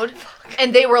road,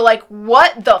 and they were like,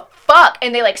 what the fuck?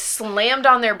 And they, like, slammed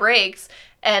on their brakes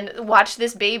and watched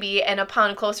this baby, and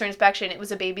upon closer inspection, it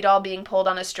was a baby doll being pulled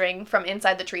on a string from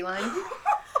inside the tree line.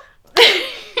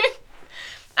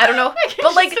 I don't know,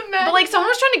 but like someone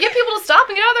was trying to get people to stop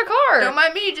and get out of their car. Don't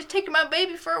mind me, just taking my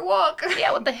baby for a walk.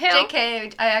 Yeah, what the hell?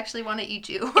 JK, I actually want to eat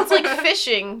you. It's like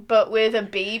fishing, but with a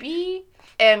baby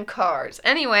and cars.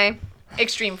 Anyway,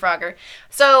 Extreme Frogger.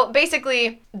 So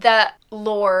basically, that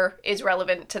lore is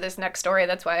relevant to this next story.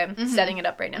 That's why I'm setting it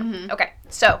up right now. Mm-hmm. Okay,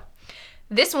 so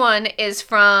this one is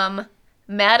from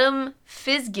Madam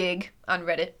Fizzgig on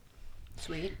Reddit.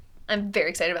 Sweet. I'm very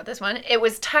excited about this one. It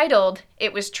was titled,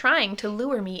 "It Was Trying to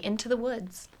Lure Me into the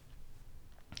Woods."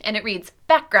 And it reads,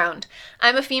 background.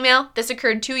 I'm a female. This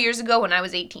occurred 2 years ago when I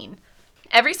was 18.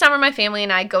 Every summer, my family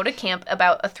and I go to camp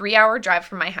about a 3-hour drive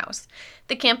from my house.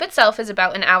 The camp itself is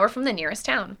about an hour from the nearest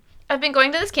town. I've been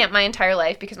going to this camp my entire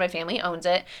life because my family owns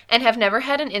it and have never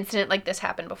had an incident like this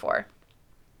happen before.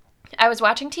 I was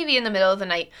watching TV in the middle of the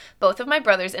night. Both of my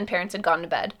brothers and parents had gone to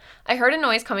bed. I heard a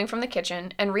noise coming from the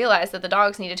kitchen and realized that the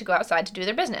dogs needed to go outside to do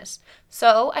their business.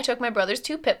 So I took my brother's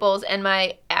 2 pit bulls and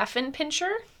my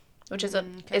Affenpinscher, which is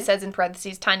it says in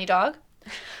parentheses, tiny dog,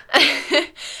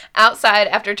 outside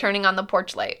after turning on the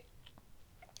porch light.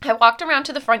 I walked around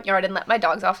to the front yard and let my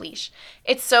dogs off leash.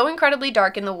 It's so incredibly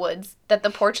dark in the woods that the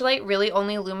porch light really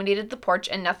only illuminated the porch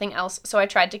and nothing else, so I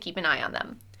tried to keep an eye on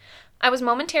them. I was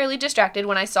momentarily distracted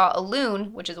when I saw a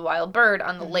loon, which is a wild bird,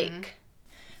 on the lake.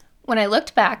 When I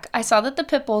looked back, I saw that the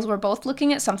pit bulls were both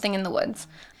looking at something in the woods.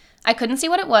 I couldn't see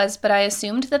what it was, but I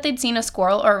assumed that they'd seen a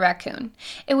squirrel or a raccoon.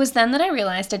 It was then that I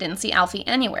realized I didn't see Alfie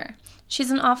anywhere. She's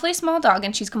an awfully small dog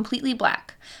and she's completely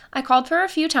black. I called for her a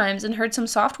few times and heard some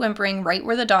soft whimpering right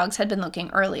where the dogs had been looking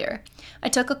earlier. I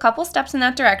took a couple steps in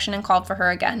that direction and called for her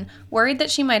again, worried that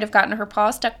she might have gotten her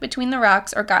paw stuck between the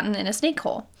rocks or gotten in a snake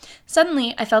hole.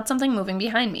 Suddenly, I felt something moving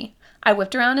behind me. I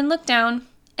whipped around and looked down,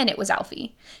 and it was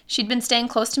Alfie. She'd been staying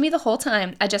close to me the whole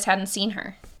time, I just hadn't seen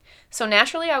her. So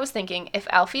naturally I was thinking, if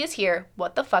Alfie is here,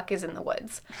 what the fuck is in the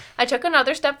woods? I took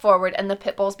another step forward and the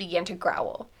pit bulls began to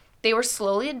growl. They were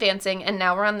slowly advancing and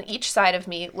now were on each side of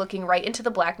me, looking right into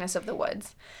the blackness of the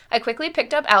woods. I quickly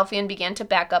picked up Alfie and began to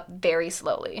back up very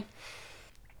slowly.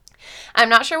 I'm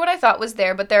not sure what I thought was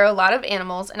there, but there are a lot of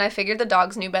animals, and I figured the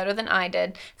dogs knew better than I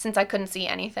did, since I couldn't see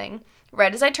anything.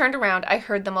 Right as I turned around, I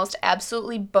heard the most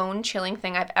absolutely bone-chilling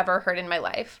thing I've ever heard in my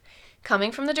life.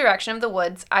 Coming from the direction of the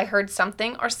woods, I heard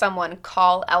something or someone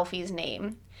call Alfie's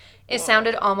name. It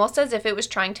sounded almost as if it was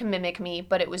trying to mimic me,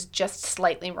 but it was just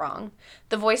slightly wrong.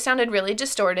 The voice sounded really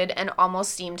distorted and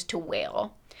almost seemed to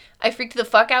wail. I freaked the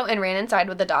fuck out and ran inside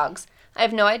with the dogs. I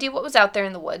have no idea what was out there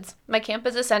in the woods. My camp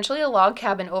is essentially a log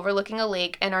cabin overlooking a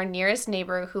lake, and our nearest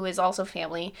neighbor, who is also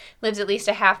family, lives at least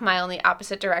a half mile in the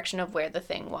opposite direction of where the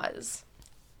thing was.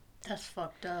 That's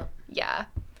fucked up. Yeah.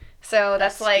 So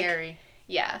that's like... scary.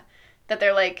 Yeah. That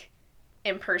they're, like,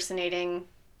 impersonating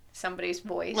somebody's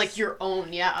voice. Like your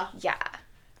own, yeah. Yeah.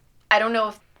 I don't know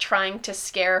if trying to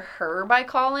scare her by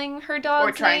calling her dog's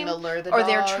Or trying name, to lure the or dog.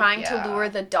 they're trying to lure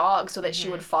the dog so that she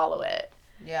would follow it.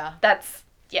 Yeah. That's,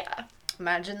 yeah.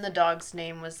 Imagine the dog's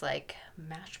name was like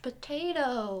mashed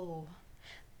potato.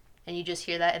 And you just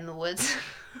hear that in the woods.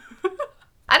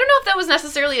 I don't know if that was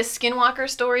necessarily a Skinwalker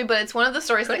story, but it's one of the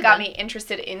stories that got me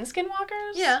interested in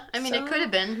Skinwalkers. Yeah, I mean, it could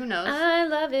have been. Who knows? I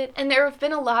love it. And there have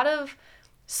been a lot of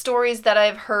stories that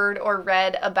I've heard or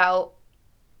read about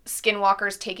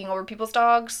Skinwalkers taking over people's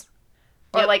dogs.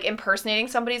 Or, like, impersonating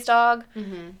somebody's dog.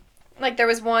 Mm-hmm. Like, there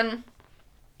was one...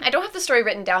 I don't have the story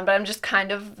written down, but I'm just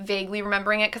kind of vaguely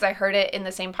remembering it because I heard it in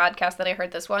the same podcast that I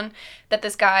heard this one. That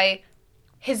this guy...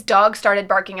 His dog started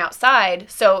barking outside,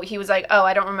 so he was like, oh,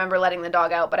 I don't remember letting the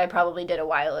dog out, but I probably did a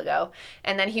while ago.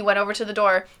 And then he went over to the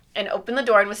door and opened the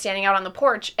door and was standing out on the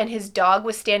porch, and his dog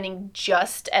was standing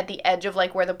just at the edge of,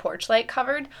 like, where the porch light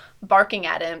covered, barking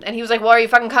at him. And he was like, well, are you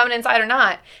fucking coming inside or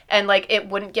not? And, like, it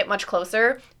wouldn't get much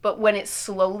closer, but when it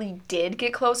slowly did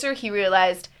get closer, he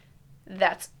realized,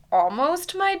 that's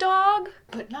almost my dog.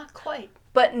 But not quite.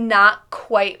 But not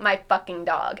quite my fucking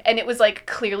dog. And it was, like,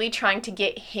 clearly trying to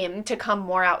get him to come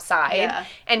more outside. Yeah.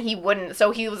 And he wouldn't.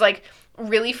 So he was, like,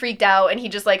 really freaked out. And he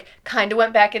just, like, kind of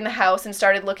went back in the house and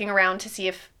started looking around to see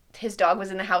if his dog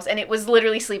was in the house, and it was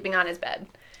literally sleeping on his bed.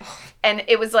 And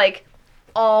it was, like,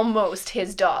 almost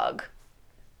his dog.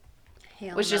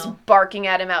 Hell was no. just barking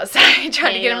at him outside,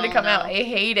 trying to get him to come out. no. I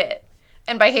hate it.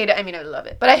 And by hate it, I mean I love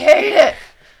it. But I hate it.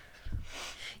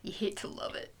 You hate to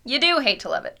love it. You do hate to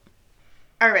love it.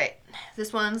 All right.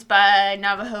 This one's by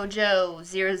Navajo Joe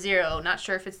 00. Not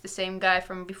sure if it's the same guy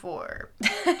from before.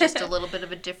 Just a little bit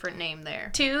of a different name there.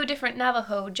 2 different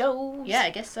Navajo Joes. Yeah, I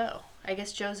guess so. I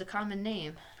guess Joe's a common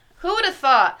name. Who would have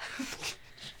thought?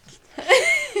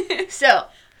 So,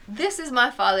 this is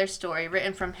my father's story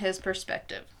written from his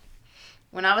perspective.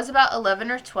 When I was about 11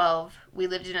 or 12, we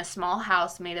lived in a small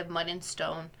house made of mud and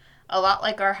stone, a lot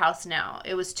like our house now.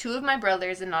 It was 2 of my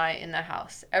brothers and I in the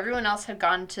house. Everyone else had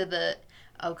gone to the,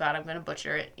 oh god, I'm going to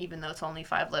butcher it, even though it's only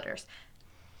 5 letters.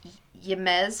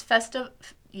 Yemez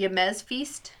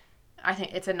feast? I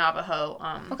think it's a Navajo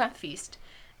feast.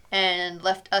 And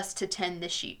left us to tend the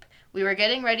sheep. We were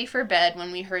getting ready for bed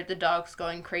when we heard the dogs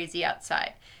going crazy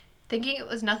outside. Thinking it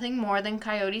was nothing more than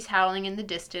coyotes howling in the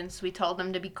distance, we told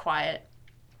them to be quiet.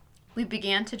 We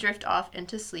began to drift off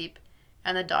into sleep,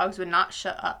 and the dogs would not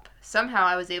shut up. Somehow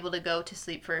I was able to go to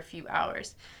sleep for a few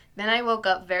hours. Then I woke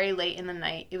up very late in the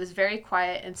night. It was very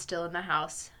quiet and still in the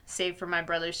house, save for my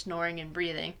brother snoring and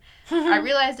breathing. I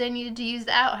realized I needed to use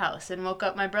the outhouse and woke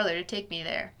up my brother to take me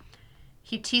there.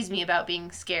 He teased me about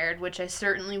being scared, which I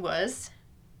certainly was.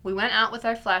 We went out with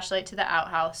our flashlight to the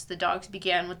outhouse. The dogs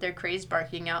began with their crazed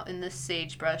barking out in the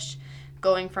sagebrush,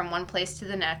 going from one place to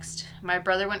the next. My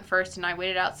brother went first and I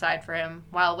waited outside for him.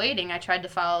 While waiting, I tried to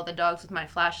follow the dogs with my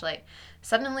flashlight.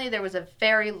 Suddenly, there was a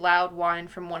very loud whine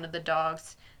from one of the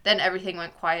dogs. Then everything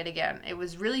went quiet again. It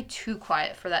was really too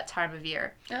quiet for that time of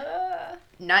year.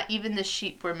 Not even the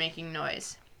sheep were making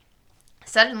noise.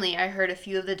 Suddenly, I heard a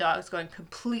few of the dogs going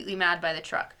completely mad by the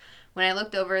truck. When I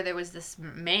looked over, there was this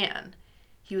man.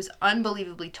 He was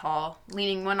unbelievably tall,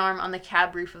 leaning one arm on the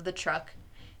cab roof of the truck.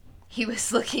 He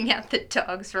was looking at the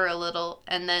dogs for a little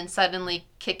and then suddenly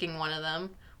kicking one of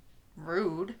them.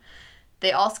 Rude.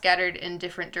 They all scattered in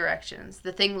different directions.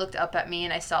 The thing looked up at me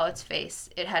and I saw its face.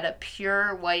 It had a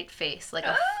pure white face, like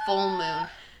a full moon,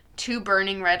 2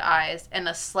 burning red eyes, and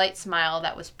a slight smile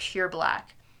that was pure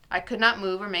black. I could not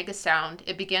move or make a sound.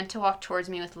 It began to walk towards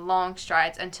me with long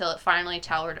strides until it finally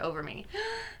towered over me.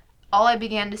 All I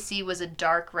began to see was a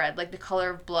dark red, like the color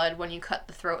of blood when you cut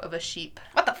the throat of a sheep.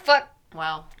 What the fuck?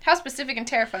 Wow. How specific and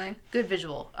terrifying. Good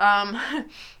visual.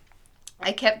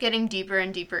 I kept getting deeper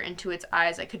and deeper into its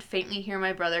eyes. I could faintly hear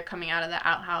my brother coming out of the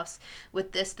outhouse.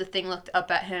 With this, the thing looked up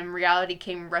at him. Reality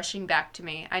came rushing back to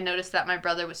me. I noticed that my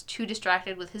brother was too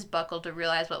distracted with his buckle to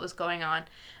realize what was going on.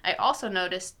 I also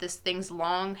noticed this thing's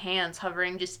long hands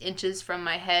hovering just inches from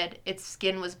my head. Its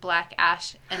skin was black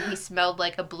ash, and he smelled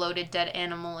like a bloated dead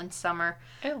animal in summer.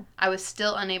 Ew. I was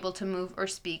still unable to move or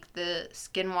speak. The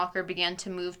skinwalker began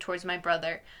to move towards my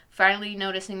brother. Finally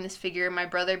noticing this figure, my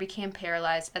brother became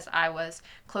paralyzed as I was.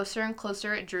 Closer and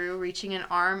closer it drew, reaching an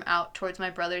arm out towards my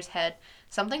brother's head.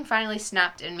 Something finally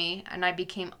snapped in me, and I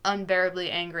became unbearably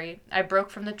angry. I broke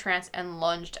from the trance and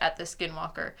lunged at the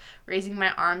skinwalker, raising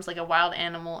my arms like a wild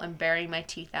animal and baring my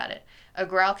teeth at it. A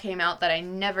growl came out that I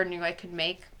never knew I could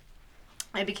make.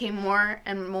 I became more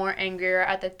and more angrier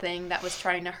at the thing that was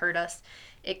trying to hurt us.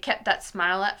 It kept that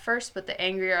smile at first, but the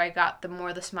angrier I got, the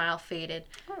more the smile faded.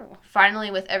 Oh. Finally,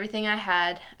 with everything I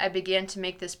had, I began to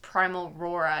make this primal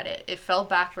roar at it. It fell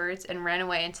backwards and ran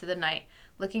away into the night.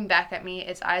 Looking back at me,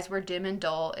 its eyes were dim and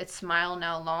dull, its smile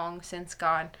now long since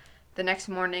gone. The next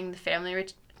morning,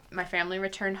 my family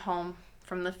returned home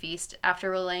from the feast.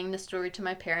 After relaying the story to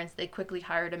my parents, they quickly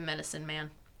hired a medicine man.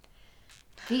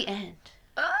 The end.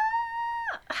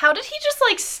 How did he just,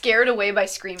 like, scared away by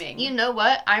screaming? You know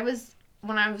what?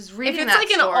 When I was reading if it's that like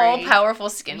story, an all-powerful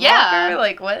skinwalker, Yeah.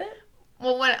 like, what?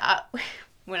 Well, when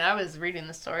I was reading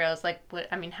the story, I was like, "What?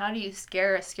 I mean, how do you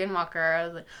scare a skinwalker?" I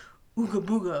was like, "Ooga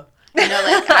booga." You know,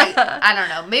 like I don't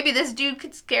know. Maybe this dude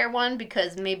could scare one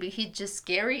because maybe he's just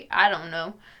scary. I don't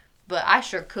know, but I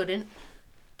sure couldn't.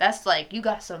 That's like you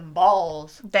got some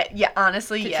balls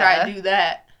Honestly, to try to do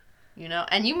that. You know,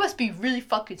 and you must be really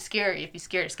fucking scary if you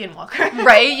scared a skinwalker,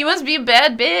 Right? You must be a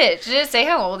bad bitch. Did it say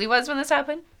how old he was when this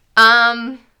happened?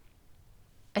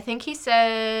 I think he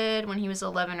said when he was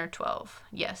 11 or 12.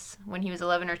 Yes, when he was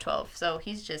 11 or 12. So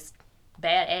he's just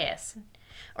badass.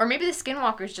 Or maybe the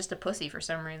skinwalker's just a pussy for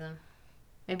some reason.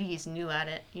 Maybe he's new at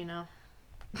it, you know?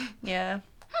 Yeah.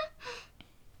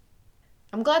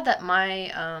 I'm glad that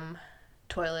my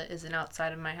toilet isn't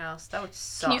outside of my house. That would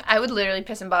suck. I would literally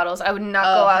piss in bottles. I would not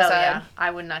go outside. Hell yeah.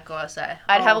 I would not go outside.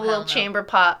 I'd have a hell little no. chamber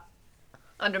pot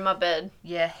under my bed.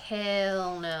 Yeah,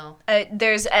 hell no.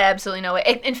 There's absolutely no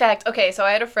way. In fact, okay, so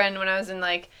I had a friend when I was in,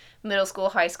 like, middle school,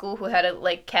 high school, who had a,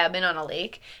 like, cabin on a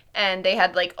lake, and they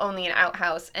had, like, only an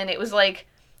outhouse, and it was, like,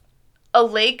 a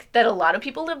lake that a lot of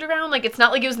people lived around. Like, it's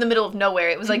not like it was in the middle of nowhere.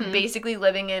 It was, like, basically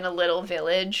living in a little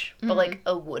village, but, like,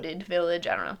 a wooded village.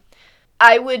 I don't know.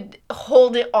 I would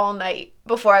hold it all night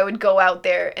before I would go out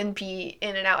there and pee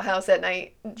in an outhouse at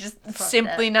night. Just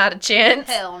simply not a chance.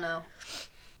 Hell no.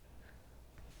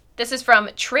 This is from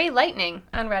Trey Lightning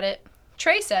on Reddit.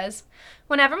 Trey says,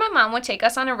 whenever my mom would take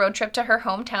us on a road trip to her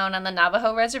hometown on the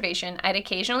Navajo reservation, I'd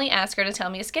occasionally ask her to tell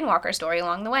me a skinwalker story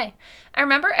along the way. I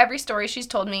remember every story she's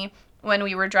told me when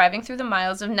we were driving through the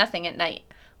miles of nothing at night.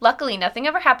 Luckily, nothing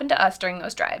ever happened to us during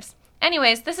those drives.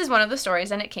 Anyways, this is one of the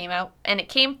stories, and it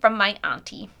came from my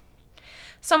auntie.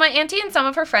 So my auntie and some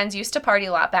of her friends used to party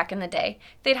a lot back in the day.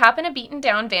 They'd hop in a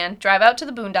beaten-down van, drive out to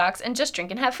the boondocks, and just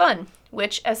drink and have fun.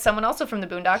 Which, as someone also from the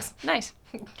boondocks, nice.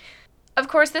 Of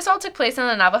course, this all took place on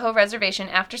the Navajo reservation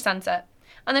after sunset.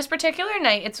 On this particular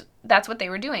night, that's what they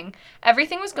were doing.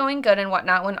 Everything was going good and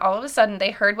whatnot when all of a sudden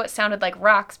they heard what sounded like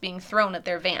rocks being thrown at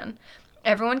their van.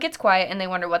 Everyone gets quiet and they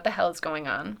wonder what the hell is going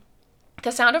on.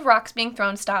 The sound of rocks being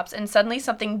thrown stops and suddenly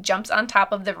something jumps on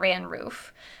top of the van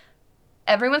roof.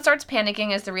 Everyone starts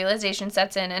panicking as the realization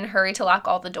sets in and hurry to lock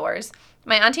all the doors.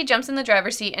 My auntie jumps in the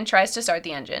driver's seat and tries to start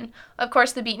the engine. Of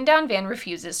course, the beaten-down van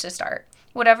refuses to start.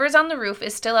 Whatever is on the roof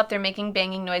is still up there making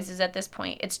banging noises at this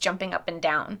point. It's jumping up and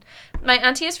down. My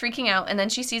auntie is freaking out, and then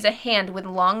she sees a hand with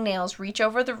long nails reach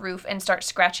over the roof and start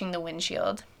scratching the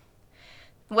windshield.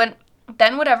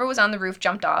 Then whatever was on the roof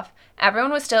jumped off.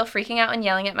 Everyone was still freaking out and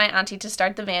yelling at my auntie to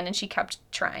start the van, and she kept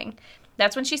trying.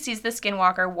 That's when she sees the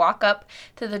skinwalker walk up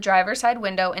to the driver's side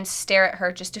window and stare at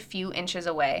her just a few inches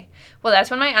away. Well, that's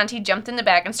when my auntie jumped in the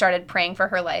back and started praying for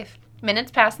her life.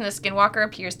 Minutes pass and the skinwalker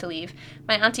appears to leave.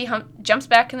 My auntie jumps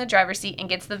back in the driver's seat and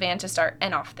gets the van to start,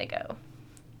 and off they go.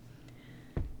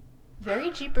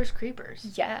 Very Jeepers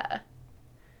Creepers. Yeah.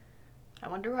 I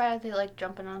wonder why they like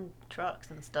jumping on trucks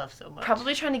and stuff so much.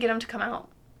 Probably trying to get them to come out.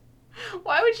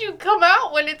 Why would you come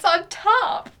out when it's on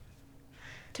top?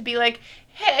 To be like,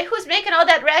 hey, who's making all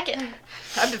that racket?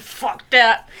 I'd be fuck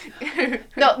that.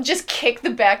 No, just kick the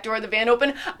back door of the van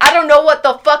open. I don't know what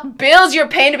the fuck bills you're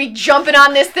paying to be jumping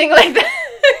on this thing like that.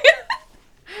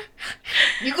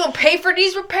 You gonna pay for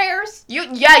these repairs?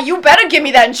 You better give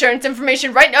me that insurance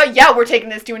information right now. Yeah, we're taking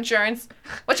this to insurance.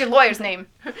 What's your lawyer's name?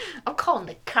 I'm calling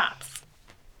the cops.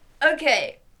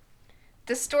 Okay.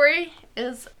 This story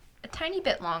is a tiny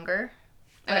bit longer.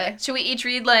 Okay. Should we each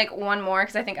read like one more?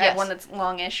 Because I think I have one that's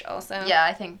longish also. Yeah,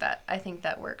 I think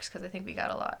that works because I think we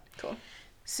got a lot. Cool.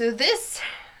 So this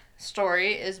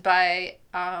story is by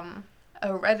a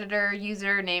Redditor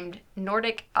user named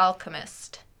Nordic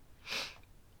Alchemist.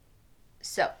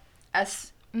 So,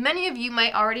 as many of you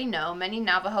might already know, many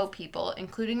Navajo people,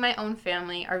 including my own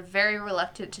family, are very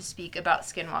reluctant to speak about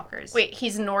skinwalkers. Wait,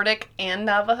 he's Nordic and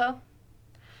Navajo?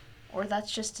 Or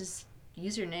that's just his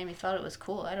username. He thought it was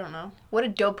cool. I don't know. What a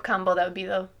dope combo that would be,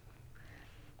 though.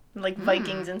 Like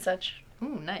Vikings and such.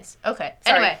 Ooh, nice. Okay.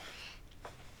 Sorry. Anyway.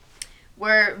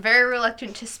 We're very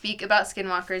reluctant to speak about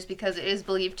skinwalkers because it is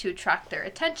believed to attract their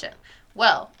attention.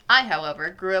 Well, I, however,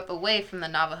 grew up away from the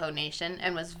Navajo Nation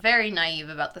and was very naive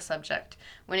about the subject.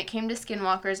 When it came to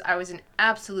skinwalkers, I was an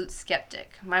absolute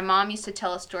skeptic. My mom used to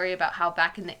tell a story about how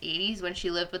back in the 80s, when she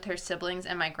lived with her siblings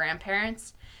and my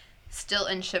grandparents, still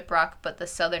in Shiprock but the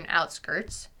southern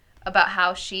outskirts, about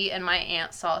how she and my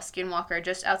aunt saw a skinwalker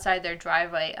just outside their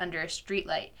driveway under a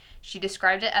streetlight. She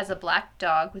described it as a black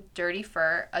dog with dirty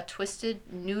fur, a twisted,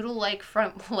 noodle-like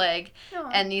front leg,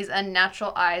 and these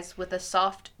unnatural eyes with a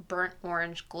soft, burnt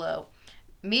orange glow.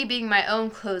 Me being my own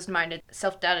closed-minded,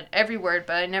 self-doubted every word,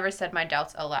 but I never said my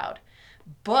doubts aloud.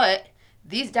 But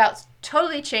these doubts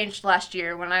totally changed last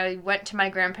year when I went to my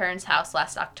grandparents' house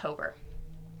last October.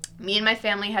 Me and my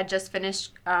family had just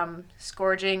finished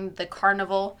scourging the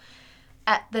carnival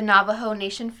at the Navajo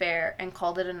Nation Fair and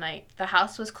called it a night. The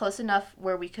house was close enough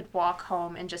where we could walk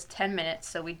home in just 10 minutes,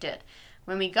 so we did.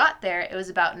 When we got there, it was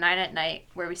about 9 at night,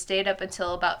 where we stayed up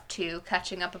until about 2,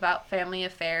 catching up about family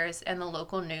affairs and the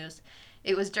local news.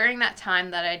 It was during that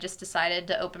time that I just decided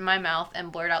to open my mouth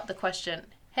and blurt out the question,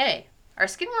 "Hey, are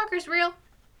skinwalkers real?"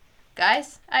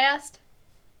 "Guys," I asked.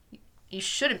 "You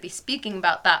shouldn't be speaking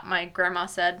about that," my grandma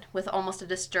said, with almost a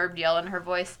disturbed yell in her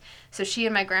voice, so she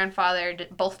and my grandfather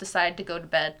both decided to go to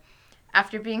bed.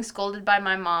 After being scolded by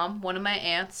my mom, one of my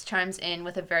aunts chimes in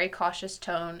with a very cautious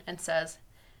tone and says,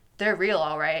 "They're real,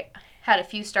 all right. Had a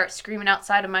few start screaming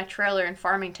outside of my trailer in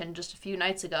Farmington just a few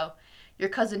nights ago. Your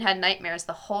cousin had nightmares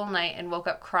the whole night and woke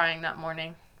up crying that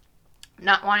morning."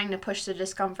 Not wanting to push the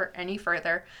discomfort any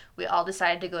further, we all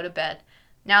decided to go to bed.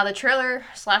 Now, the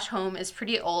trailer/home is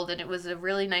pretty old, and it was a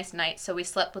really nice night, so we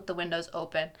slept with the windows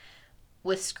open,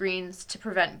 with screens to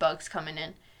prevent bugs coming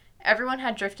in. Everyone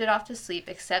had drifted off to sleep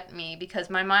except me because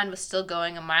my mind was still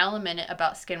going a mile a minute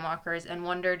about skinwalkers and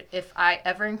wondered if I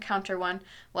ever encounter one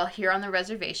while here on the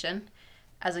reservation.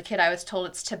 As a kid, I was told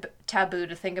it's taboo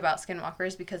to think about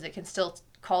skinwalkers because it can still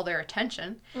call their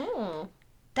attention. Mm.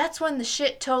 That's when the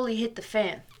shit totally hit the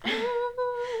fan.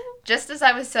 Just as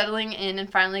I was settling in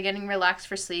and finally getting relaxed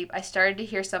for sleep, I started to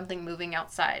hear something moving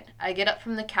outside. I get up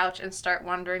from the couch and start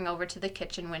wandering over to the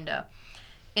kitchen window.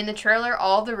 In the trailer,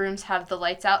 all the rooms have the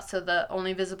lights out, so the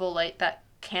only visible light that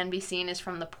can be seen is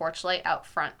from the porch light out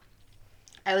front.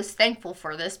 I was thankful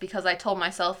for this because I told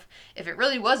myself if it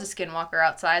really was a skinwalker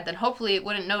outside, then hopefully it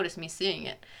wouldn't notice me seeing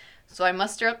it. So I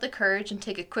muster up the courage and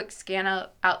take a quick scan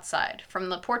outside. From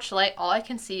the porch light, all I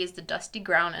can see is the dusty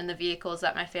ground and the vehicles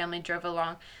that my family drove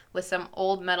along with some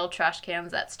old metal trash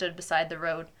cans that stood beside the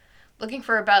road. Looking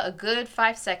for about a good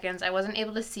 5 seconds, I wasn't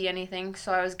able to see anything,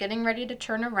 so I was getting ready to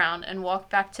turn around and walk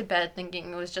back to bed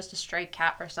thinking it was just a stray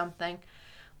cat or something.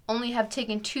 Only have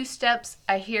taken 2 steps,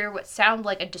 I hear what sounded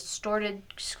like a distorted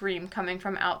scream coming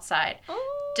from outside,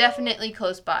 definitely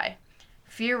close by.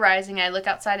 Fear rising, I look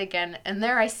outside again, and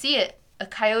there I see it. A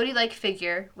coyote-like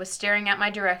figure was staring at my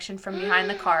direction from behind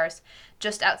the cars,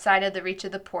 just outside of the reach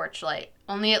of the porch light.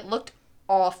 Only it looked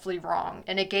awfully wrong,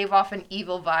 and it gave off an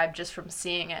evil vibe just from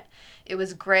seeing it. It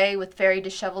was gray with very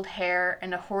disheveled hair,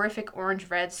 and a horrific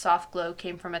orange-red soft glow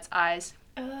came from its eyes.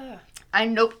 I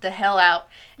noped the hell out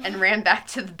and ran back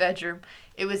to the bedroom.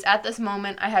 It was at this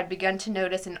moment I had begun to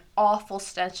notice an awful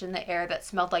stench in the air that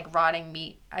smelled like rotting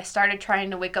meat. I started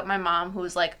trying to wake up my mom, who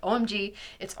was like, "OMG,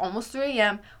 it's almost 3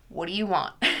 a.m. What do you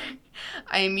want?"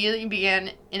 I immediately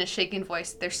began in a shaking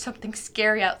voice, "There's something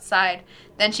scary outside."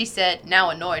 Then she said, now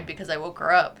annoyed because I woke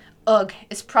her up, "Ugh,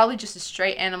 it's probably just a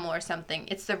stray animal or something.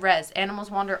 It's the res. Animals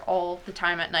wander all the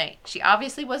time at night." She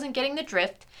obviously wasn't getting the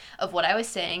drift of what I was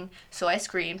saying, so I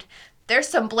screamed, "There's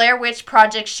some Blair Witch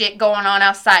Project shit going on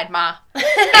outside, Ma."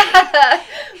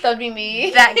 That'd be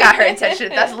me. That got her attention.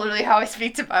 That's literally how I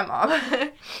speak to my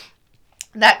mom.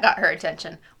 That got her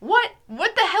attention. What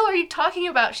the hell are you talking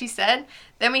about?" she said.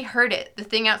 Then we heard it. The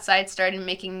thing outside started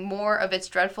making more of its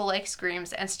dreadful-like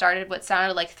screams and started what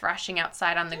sounded like thrashing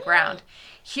outside on the ground.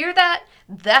 Hear that?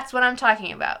 That's what I'm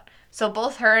talking about. So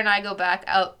both her and I go back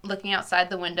out looking outside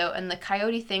the window, and the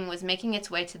coyote thing was making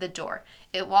its way to the door.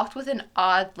 It walked with an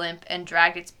odd limp and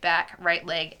dragged its back right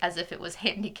leg as if it was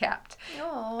handicapped.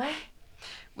 Aww.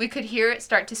 We could hear it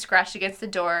start to scratch against the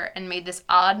door and made this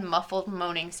odd, muffled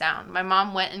moaning sound. My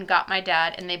mom went and got my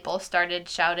dad, and they both started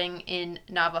shouting in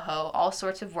Navajo all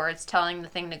sorts of words, telling the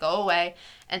thing to go away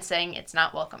and saying it's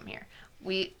not welcome here.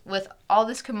 With all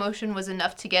this commotion was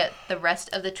enough to get the rest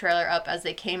of the trailer up as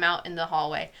they came out in the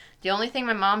hallway. The only thing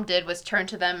my mom did was turn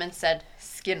to them and said,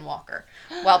 "Skinwalker,"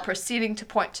 while proceeding to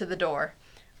point to the door.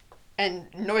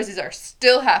 And noises are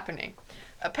still happening.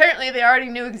 Apparently, they already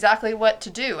knew exactly what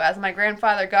to do, as my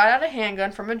grandfather got out a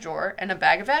handgun from a drawer and a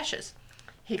bag of ashes.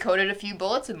 He coated a few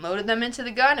bullets and loaded them into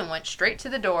the gun and went straight to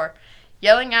the door.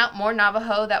 Yelling out more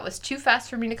Navajo that was too fast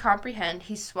for me to comprehend,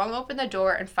 he swung open the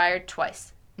door and fired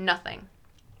twice. Nothing.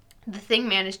 The thing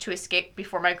managed to escape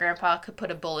before my grandpa could put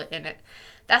a bullet in it.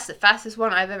 "That's the fastest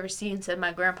one I've ever seen," said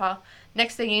my grandpa.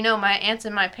 Next thing you know, my aunts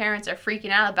and my parents are freaking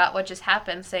out about what just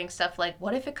happened, saying stuff like,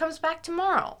 "What if it comes back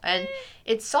tomorrow?" And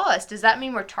 "It saw us. Does that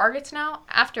mean we're targets now?"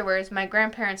 Afterwards, my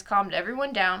grandparents calmed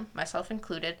everyone down, myself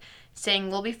included, saying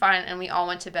we'll be fine, and we all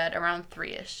went to bed around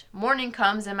 3-ish. Morning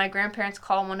comes, and my grandparents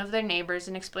call one of their neighbors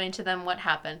and explain to them what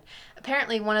happened.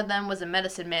 Apparently, one of them was a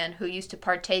medicine man who used to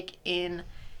partake in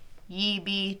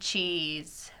Yibi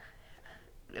cheese.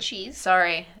 Cheese?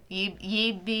 Sorry.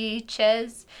 Yibi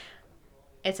Chez.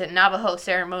 It's a Navajo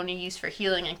ceremony used for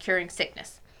healing and curing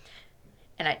sickness.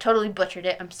 And I totally butchered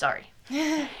it. I'm sorry.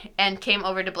 And came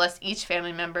over to bless each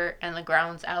family member and the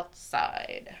grounds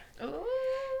outside. Ooh.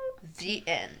 The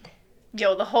end.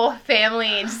 Yo, the whole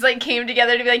family just like came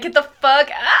together to be like, "Get the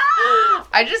fuck out!"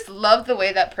 I just love the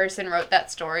way that person wrote that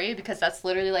story because that's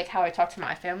literally like how I talk to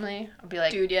my family. I'll be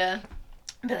like, Dude, yeah.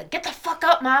 I'll be like, "Get the fuck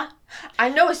up, Ma. I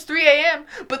know it's 3 a.m.,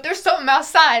 but there's something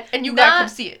outside and you gotta come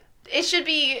see it." It should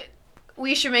be,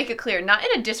 we should make it clear, not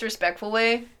in a disrespectful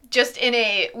way, just in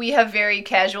a, we have very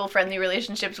casual, friendly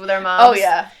relationships with our moms. Oh,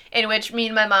 yeah. In which me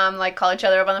and my mom, like, call each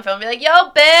other up on the phone and be like,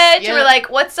 "Yo, bitch!" Yeah. We're like,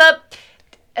 "What's up,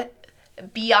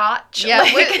 biatch?" Yeah,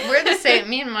 like, we're the same.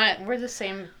 We're the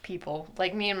same people.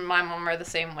 Like, me and my mom are the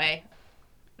same way.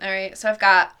 All right, so I've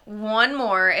got one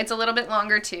more. It's a little bit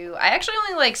longer, too. I actually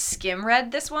only, like, skim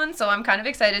read this one, so I'm kind of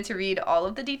excited to read all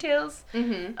of the details.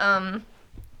 Mm-hmm.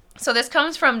 So this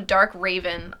comes from Dark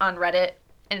Raven on Reddit,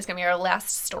 and it's going to be our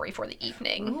last story for the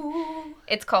evening. Ooh.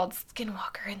 It's called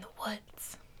Skinwalker in the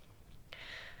Woods.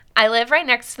 I live right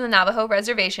next to the Navajo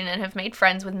reservation and have made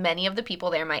friends with many of the people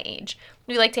there my age.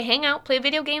 We like to hang out, play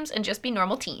video games, and just be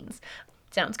normal teens.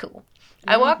 Sounds cool.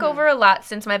 I walk over a lot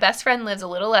since my best friend lives a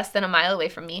little less than a mile away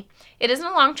from me. It isn't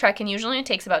a long trek and usually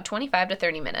takes about 25 to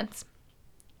 30 minutes.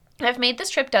 I've made this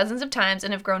trip dozens of times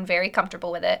and have grown very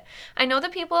comfortable with it. I know the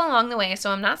people along the way, so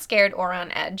I'm not scared or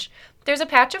on edge. There's a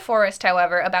patch of forest,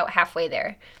 however, about halfway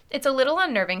there. It's a little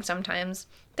unnerving sometimes.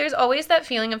 There's always that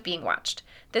feeling of being watched.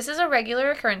 This is a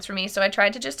regular occurrence for me, so I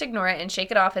tried to just ignore it and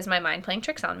shake it off as my mind playing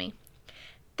tricks on me.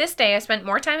 This day, I spent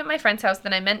more time at my friend's house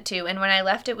than I meant to, and when I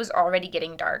left, it was already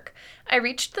getting dark. I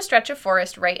reached the stretch of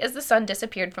forest right as the sun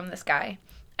disappeared from the sky.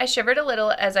 I shivered a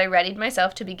little as I readied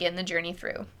myself to begin the journey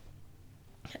through.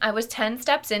 I was 10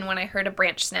 steps in when I heard a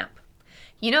branch snap.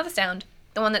 You know the sound,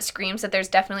 the one that screams that there's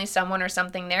definitely someone or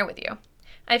something there with you.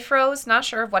 I froze, not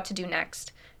sure of what to do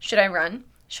next. Should I run?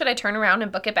 Should I turn around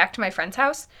and book it back to my friend's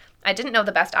house? I didn't know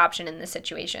the best option in this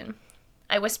situation.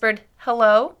 I whispered,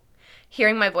 "Hello?"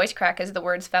 hearing my voice crack as the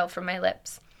words fell from my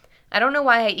lips. I don't know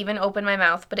why I even opened my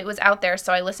mouth, but it was out there,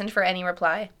 so I listened for any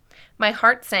reply. My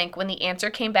heart sank when the answer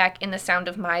came back in the sound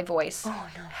of my voice. Oh,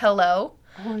 no. Hello?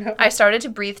 Oh, no. I started to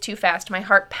breathe too fast, my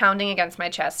heart pounding against my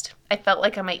chest. I felt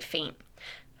like I might faint.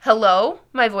 Hello?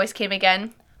 My voice came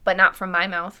again, but not from my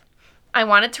mouth. I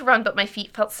wanted to run, but my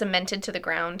feet felt cemented to the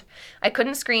ground. I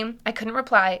couldn't scream, I couldn't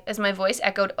reply, as my voice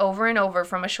echoed over and over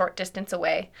from a short distance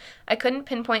away. I couldn't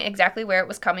pinpoint exactly where it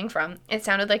was coming from. It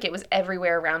sounded like it was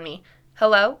everywhere around me.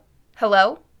 Hello?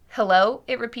 Hello? Hello?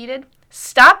 It repeated.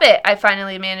 Stop it! I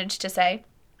finally managed to say.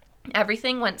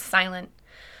 Everything went silent.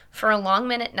 For a long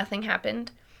minute, nothing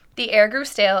happened. The air grew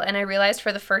stale, and I realized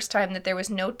for the first time that there was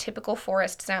no typical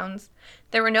forest sounds.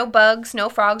 There were no bugs, no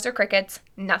frogs or crickets,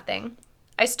 nothing.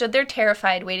 I stood there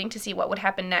terrified, waiting to see what would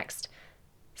happen next.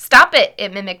 Stop it!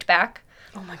 It mimicked back.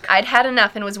 Oh my God. I'd had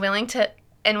enough and was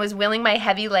willing my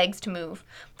heavy legs to move.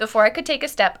 Before I could take a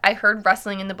step, I heard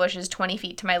rustling in the bushes 20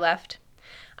 feet to my left.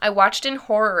 I watched in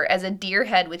horror as a deer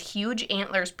head with huge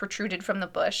antlers protruded from the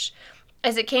bush.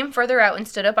 As it came further out and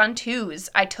stood up on twos,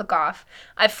 I took off.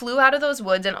 I flew out of those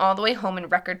woods and all the way home in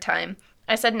record time.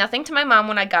 I said nothing to my mom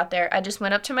when I got there. I just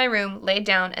went up to my room, laid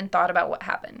down, and thought about what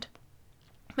happened.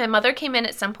 My mother came in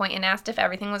at some point and asked if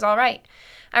everything was all right.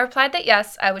 I replied that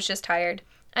yes, I was just tired.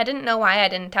 I didn't know why I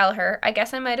didn't tell her. I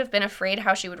guess I might have been afraid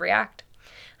how she would react.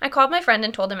 I called my friend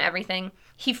and told him everything.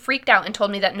 He freaked out and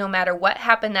told me that no matter what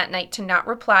happened that night to not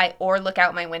reply or look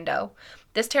out my window.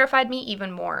 This terrified me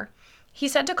even more. He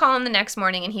said to call him the next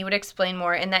morning and he would explain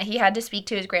more and that he had to speak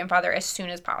to his grandfather as soon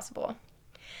as possible.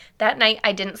 That night,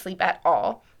 I didn't sleep at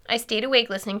all. I stayed awake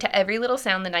listening to every little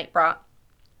sound the night brought.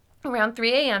 Around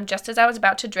 3 a.m., just as I was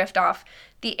about to drift off,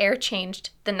 the air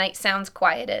changed, the night sounds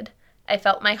quieted. I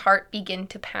felt my heart begin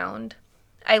to pound.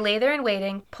 I lay there and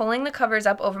waiting, pulling the covers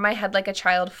up over my head like a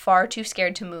child far too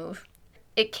scared to move.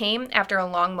 It came after a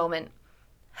long moment.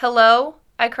 "Hello?"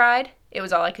 I cried. It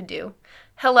was all I could do.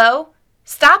 "Hello?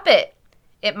 Stop it!"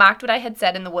 It mocked what I had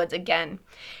said in the woods again.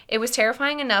 It was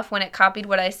terrifying enough when it copied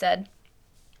what I said.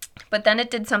 But then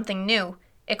it did something new.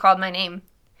 It called my name.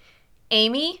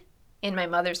 "Amy?" in my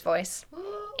mother's voice.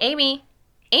 "Amy?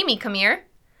 Amy, come here."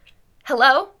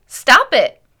 "Hello? Stop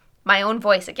it!" My own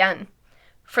voice again.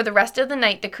 For the rest of the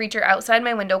night, the creature outside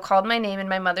my window called my name in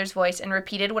my mother's voice and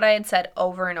repeated what I had said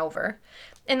over and over.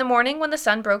 In the morning, when the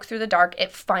sun broke through the dark,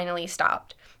 it finally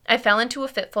stopped. I fell into a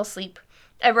fitful sleep.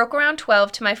 I woke around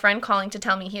 12 to my friend calling to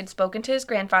tell me he had spoken to his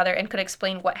grandfather and could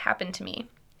explain what happened to me.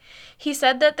 He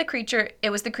said that it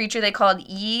was the creature they called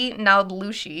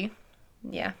Yi-Naldlushi.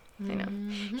 Yeah, I know.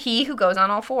 Mm-hmm. He who goes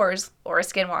on all fours, or a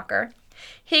skinwalker.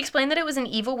 He explained that it was an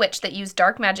evil witch that used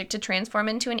dark magic to transform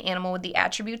into an animal with the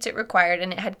attributes it required,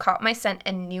 and it had caught my scent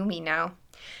and knew me now.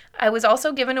 I was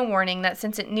also given a warning that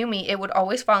since it knew me, it would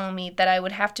always follow me, that I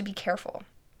would have to be careful.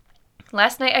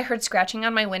 Last night I heard scratching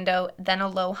on my window, then a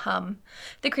low hum.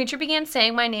 The creature began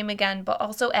saying my name again, but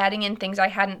also adding in things I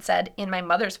hadn't said in my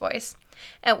mother's voice.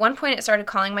 At one point it started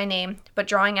calling my name, but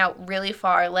drawing out really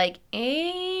far, like,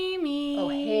 "Amy." Oh,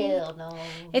 hell no.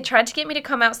 It tried to get me to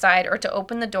come outside or to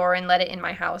open the door and let it in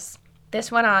my house.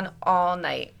 This went on all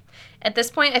night. At this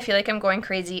point, I feel like I'm going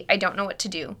crazy. I don't know what to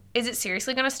do. Is it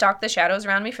seriously going to stalk the shadows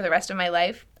around me for the rest of my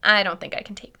life? I don't think I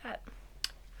can take that.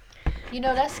 You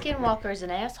know, that skinwalker's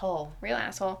an asshole. Real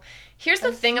asshole. Here's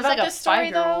the thing He's about like a this story,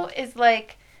 though, 5-year-old. is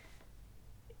like,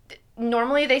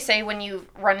 normally they say when you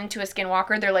run into a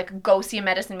skinwalker, they're like, go see a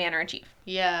medicine man or a chief.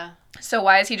 Yeah. So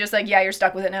why is he just like, yeah, you're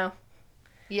stuck with it now?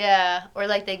 Yeah. Or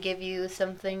like they give you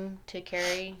something to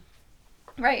carry.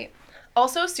 Right.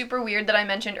 Also super weird that I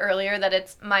mentioned earlier that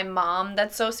it's my mom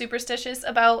that's so superstitious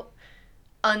about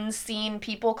unseen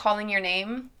people calling your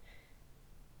name.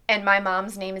 And my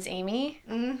mom's name is Amy.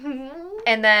 Mm-hmm.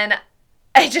 And then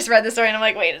I just read the story and I'm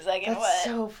like, wait a second, That's what?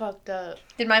 so fucked up.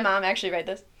 Did my mom actually write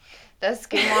this? That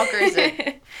skinwalker is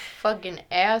a fucking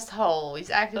asshole. He's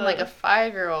acting like a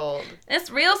 5-year-old. It's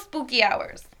real spooky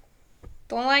hours.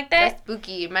 Don't like That's that?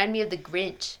 spooky. Remind me of the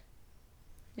Grinch.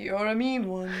 You're a mean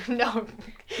one. No.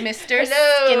 Mr.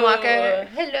 Hello. Skinwalker.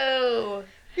 Hello.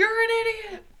 You're an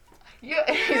idiot.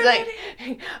 He's like,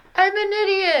 I'm an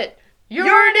idiot. You're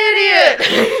an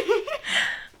idiot.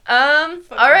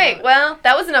 Alright, hell. well,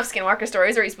 that was enough Skinwalker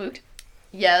stories. Are you spooked?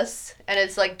 Yes. And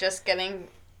it's like just getting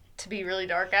to be really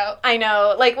dark out. I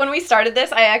know. Like, when we started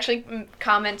this, I actually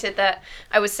commented that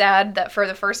I was sad that for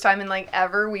the first time in, like,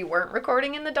 ever, we weren't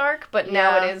recording in the dark, but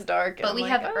now Yeah. it is dark. And But I'm we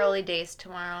like, have oh, early days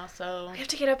tomorrow, so... we have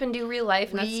to get up and do real life,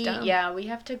 and that's dumb. Yeah, we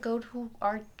have to go to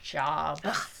our jobs.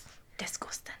 Ugh,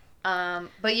 disgusting.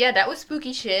 But yeah, that was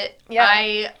spooky shit.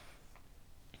 Yeah.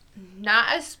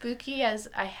 Not as spooky as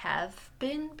I have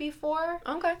been before,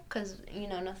 Okay. because, you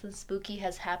know, nothing spooky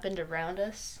has happened around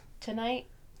us tonight.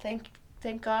 Thank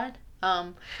God.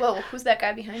 Whoa, who's that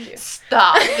guy behind you?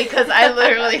 Stop, because I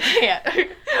literally can't.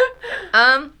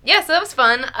 Yeah, so that was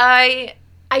fun. I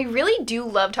really do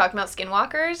love talking about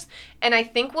skinwalkers, and I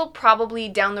think we'll probably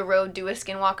down the road do a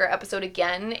skinwalker episode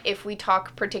again if we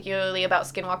talk particularly about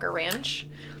Skinwalker Ranch.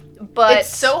 But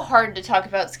it's so hard to talk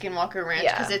about Skinwalker Ranch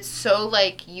Yeah. because it's so,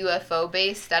 like, UFO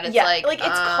based that it's yeah, like... it's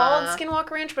called Skinwalker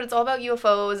Ranch, but it's all about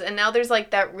UFOs, and now there's like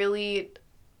that YouTube,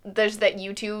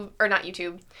 or not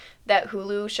YouTube, that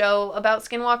Hulu show about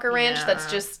Skinwalker Ranch that's Yeah.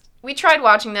 just, we tried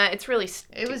watching that, it's really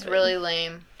stupid. It was really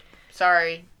lame.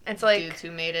 Sorry, It's like, dudes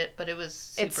who made it, but it was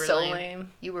super it's so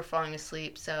lame. You were falling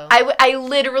asleep, so... I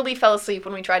literally fell asleep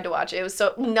when we tried to watch it. It was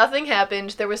so, nothing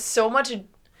happened. There was so much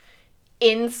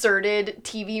inserted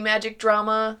TV magic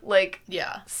drama, like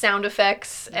Yeah. sound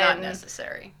effects Not and,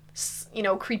 necessary. you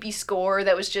know, creepy score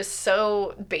that was just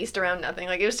so based around nothing.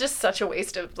 Like, it was just such a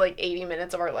waste of, like, 80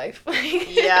 minutes of our life.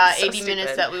 Yeah, So 80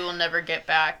 minutes stupid. that we will never get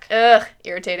back. Ugh,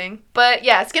 irritating. But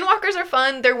yeah, skinwalkers are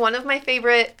fun. They're one of my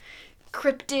favorite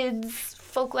cryptids,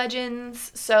 folk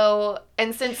legends. So,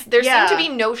 and since there Yeah. seem to be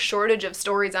no shortage of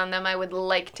stories on them, I would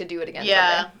like to do it again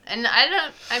Yeah, someday. and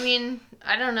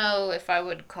I don't know if I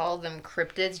would call them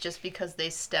cryptids just because they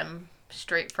stem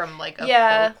straight from, like, a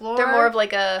folklore. they're more of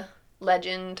like a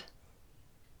legend.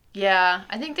 Yeah,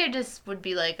 I think they just would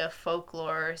be, like, a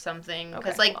folklore or something.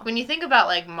 Because, Okay, like, well. when you think about,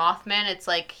 like, Mothman, it's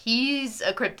like, he's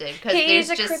a cryptid. Because He's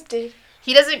a there's just... cryptid.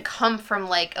 He doesn't come from,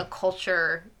 like, a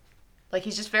culture... Like,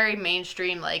 he's just very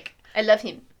mainstream, like, I love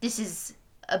him. this is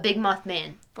a big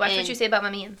Mothman. Watch and what you say about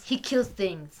my mans. He kills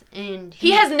things, and...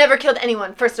 He has never killed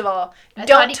anyone, first of all. I thought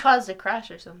Don't. he caused a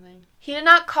crash or something. He did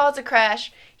not cause a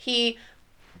crash. He...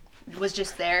 Was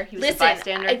just there. He was Listen, a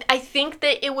bystander. I think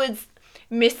that it was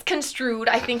misconstrued.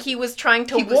 I think he was trying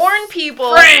to He was warn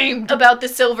people framed. about the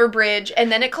Silver Bridge, and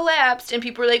then it collapsed, and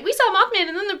people were like, we saw Mothman,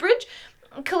 and then the bridge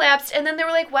collapsed, and then they were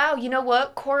like, wow, you know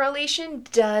what? Correlation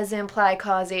does imply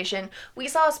causation. We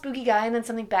saw a spooky guy, and then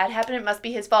something bad happened. It must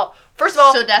be his fault. First of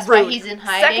all, So that's why rude. he's in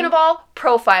hiding? Second of all,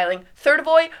 profiling. Third of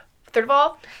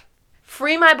all,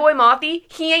 free my boy Mothy.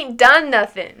 He ain't done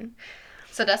nothing.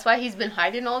 So that's why he's been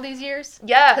hiding all these years?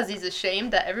 Yeah. Because he's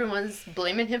ashamed that everyone's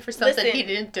blaming him for something Listen. he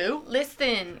didn't do?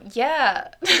 Listen, yeah.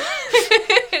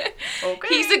 Okay.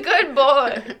 He's a good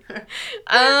boy.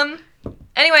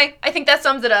 Anyway, I think that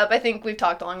sums it up. I think we've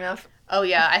talked long enough. Oh,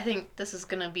 yeah. I think this is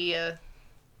going to be a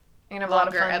I'm gonna have a lot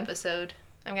of longer fun. episode.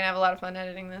 I'm gonna have a lot of fun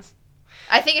editing this.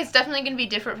 I think it's definitely going to be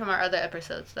different from our other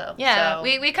episodes, though. Yeah, So.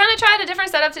 we kind of tried a different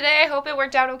setup today. I hope it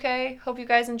worked out okay. Hope you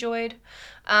guys enjoyed.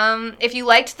 If you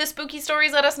liked the spooky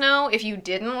stories, let us know. If you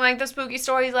didn't like the spooky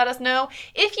stories, let us know.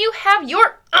 If you have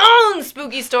your own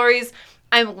spooky stories,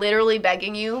 I'm literally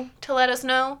begging you to let us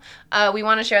know. We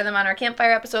want to share them on our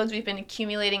campfire episodes. We've been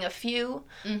accumulating a few.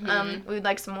 Mhm. We'd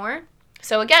like some more.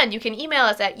 So again, you can email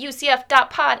us at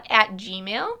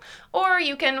ucf.pod@gmail.com, or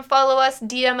you can follow us,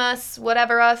 DM us,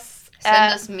 whatever us.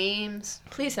 Send us memes.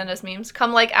 Please send us memes.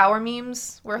 Come like our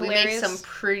memes. We're We hilarious. make some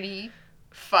pretty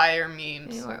fire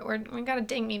memes. Yeah, we got a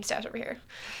dang meme stash over here.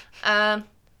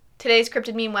 Today's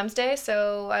Cryptid Meme Wednesday,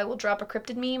 so I will drop a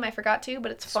cryptid meme. I forgot to,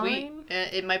 but it's Sweet. fine.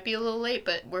 It might be a little late,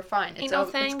 but we're fine. Ain't no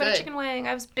it's thing good. but a chicken wing.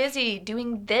 I was busy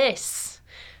doing this.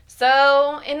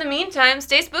 So, in the meantime,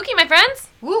 stay spooky, my friends.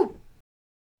 Woo!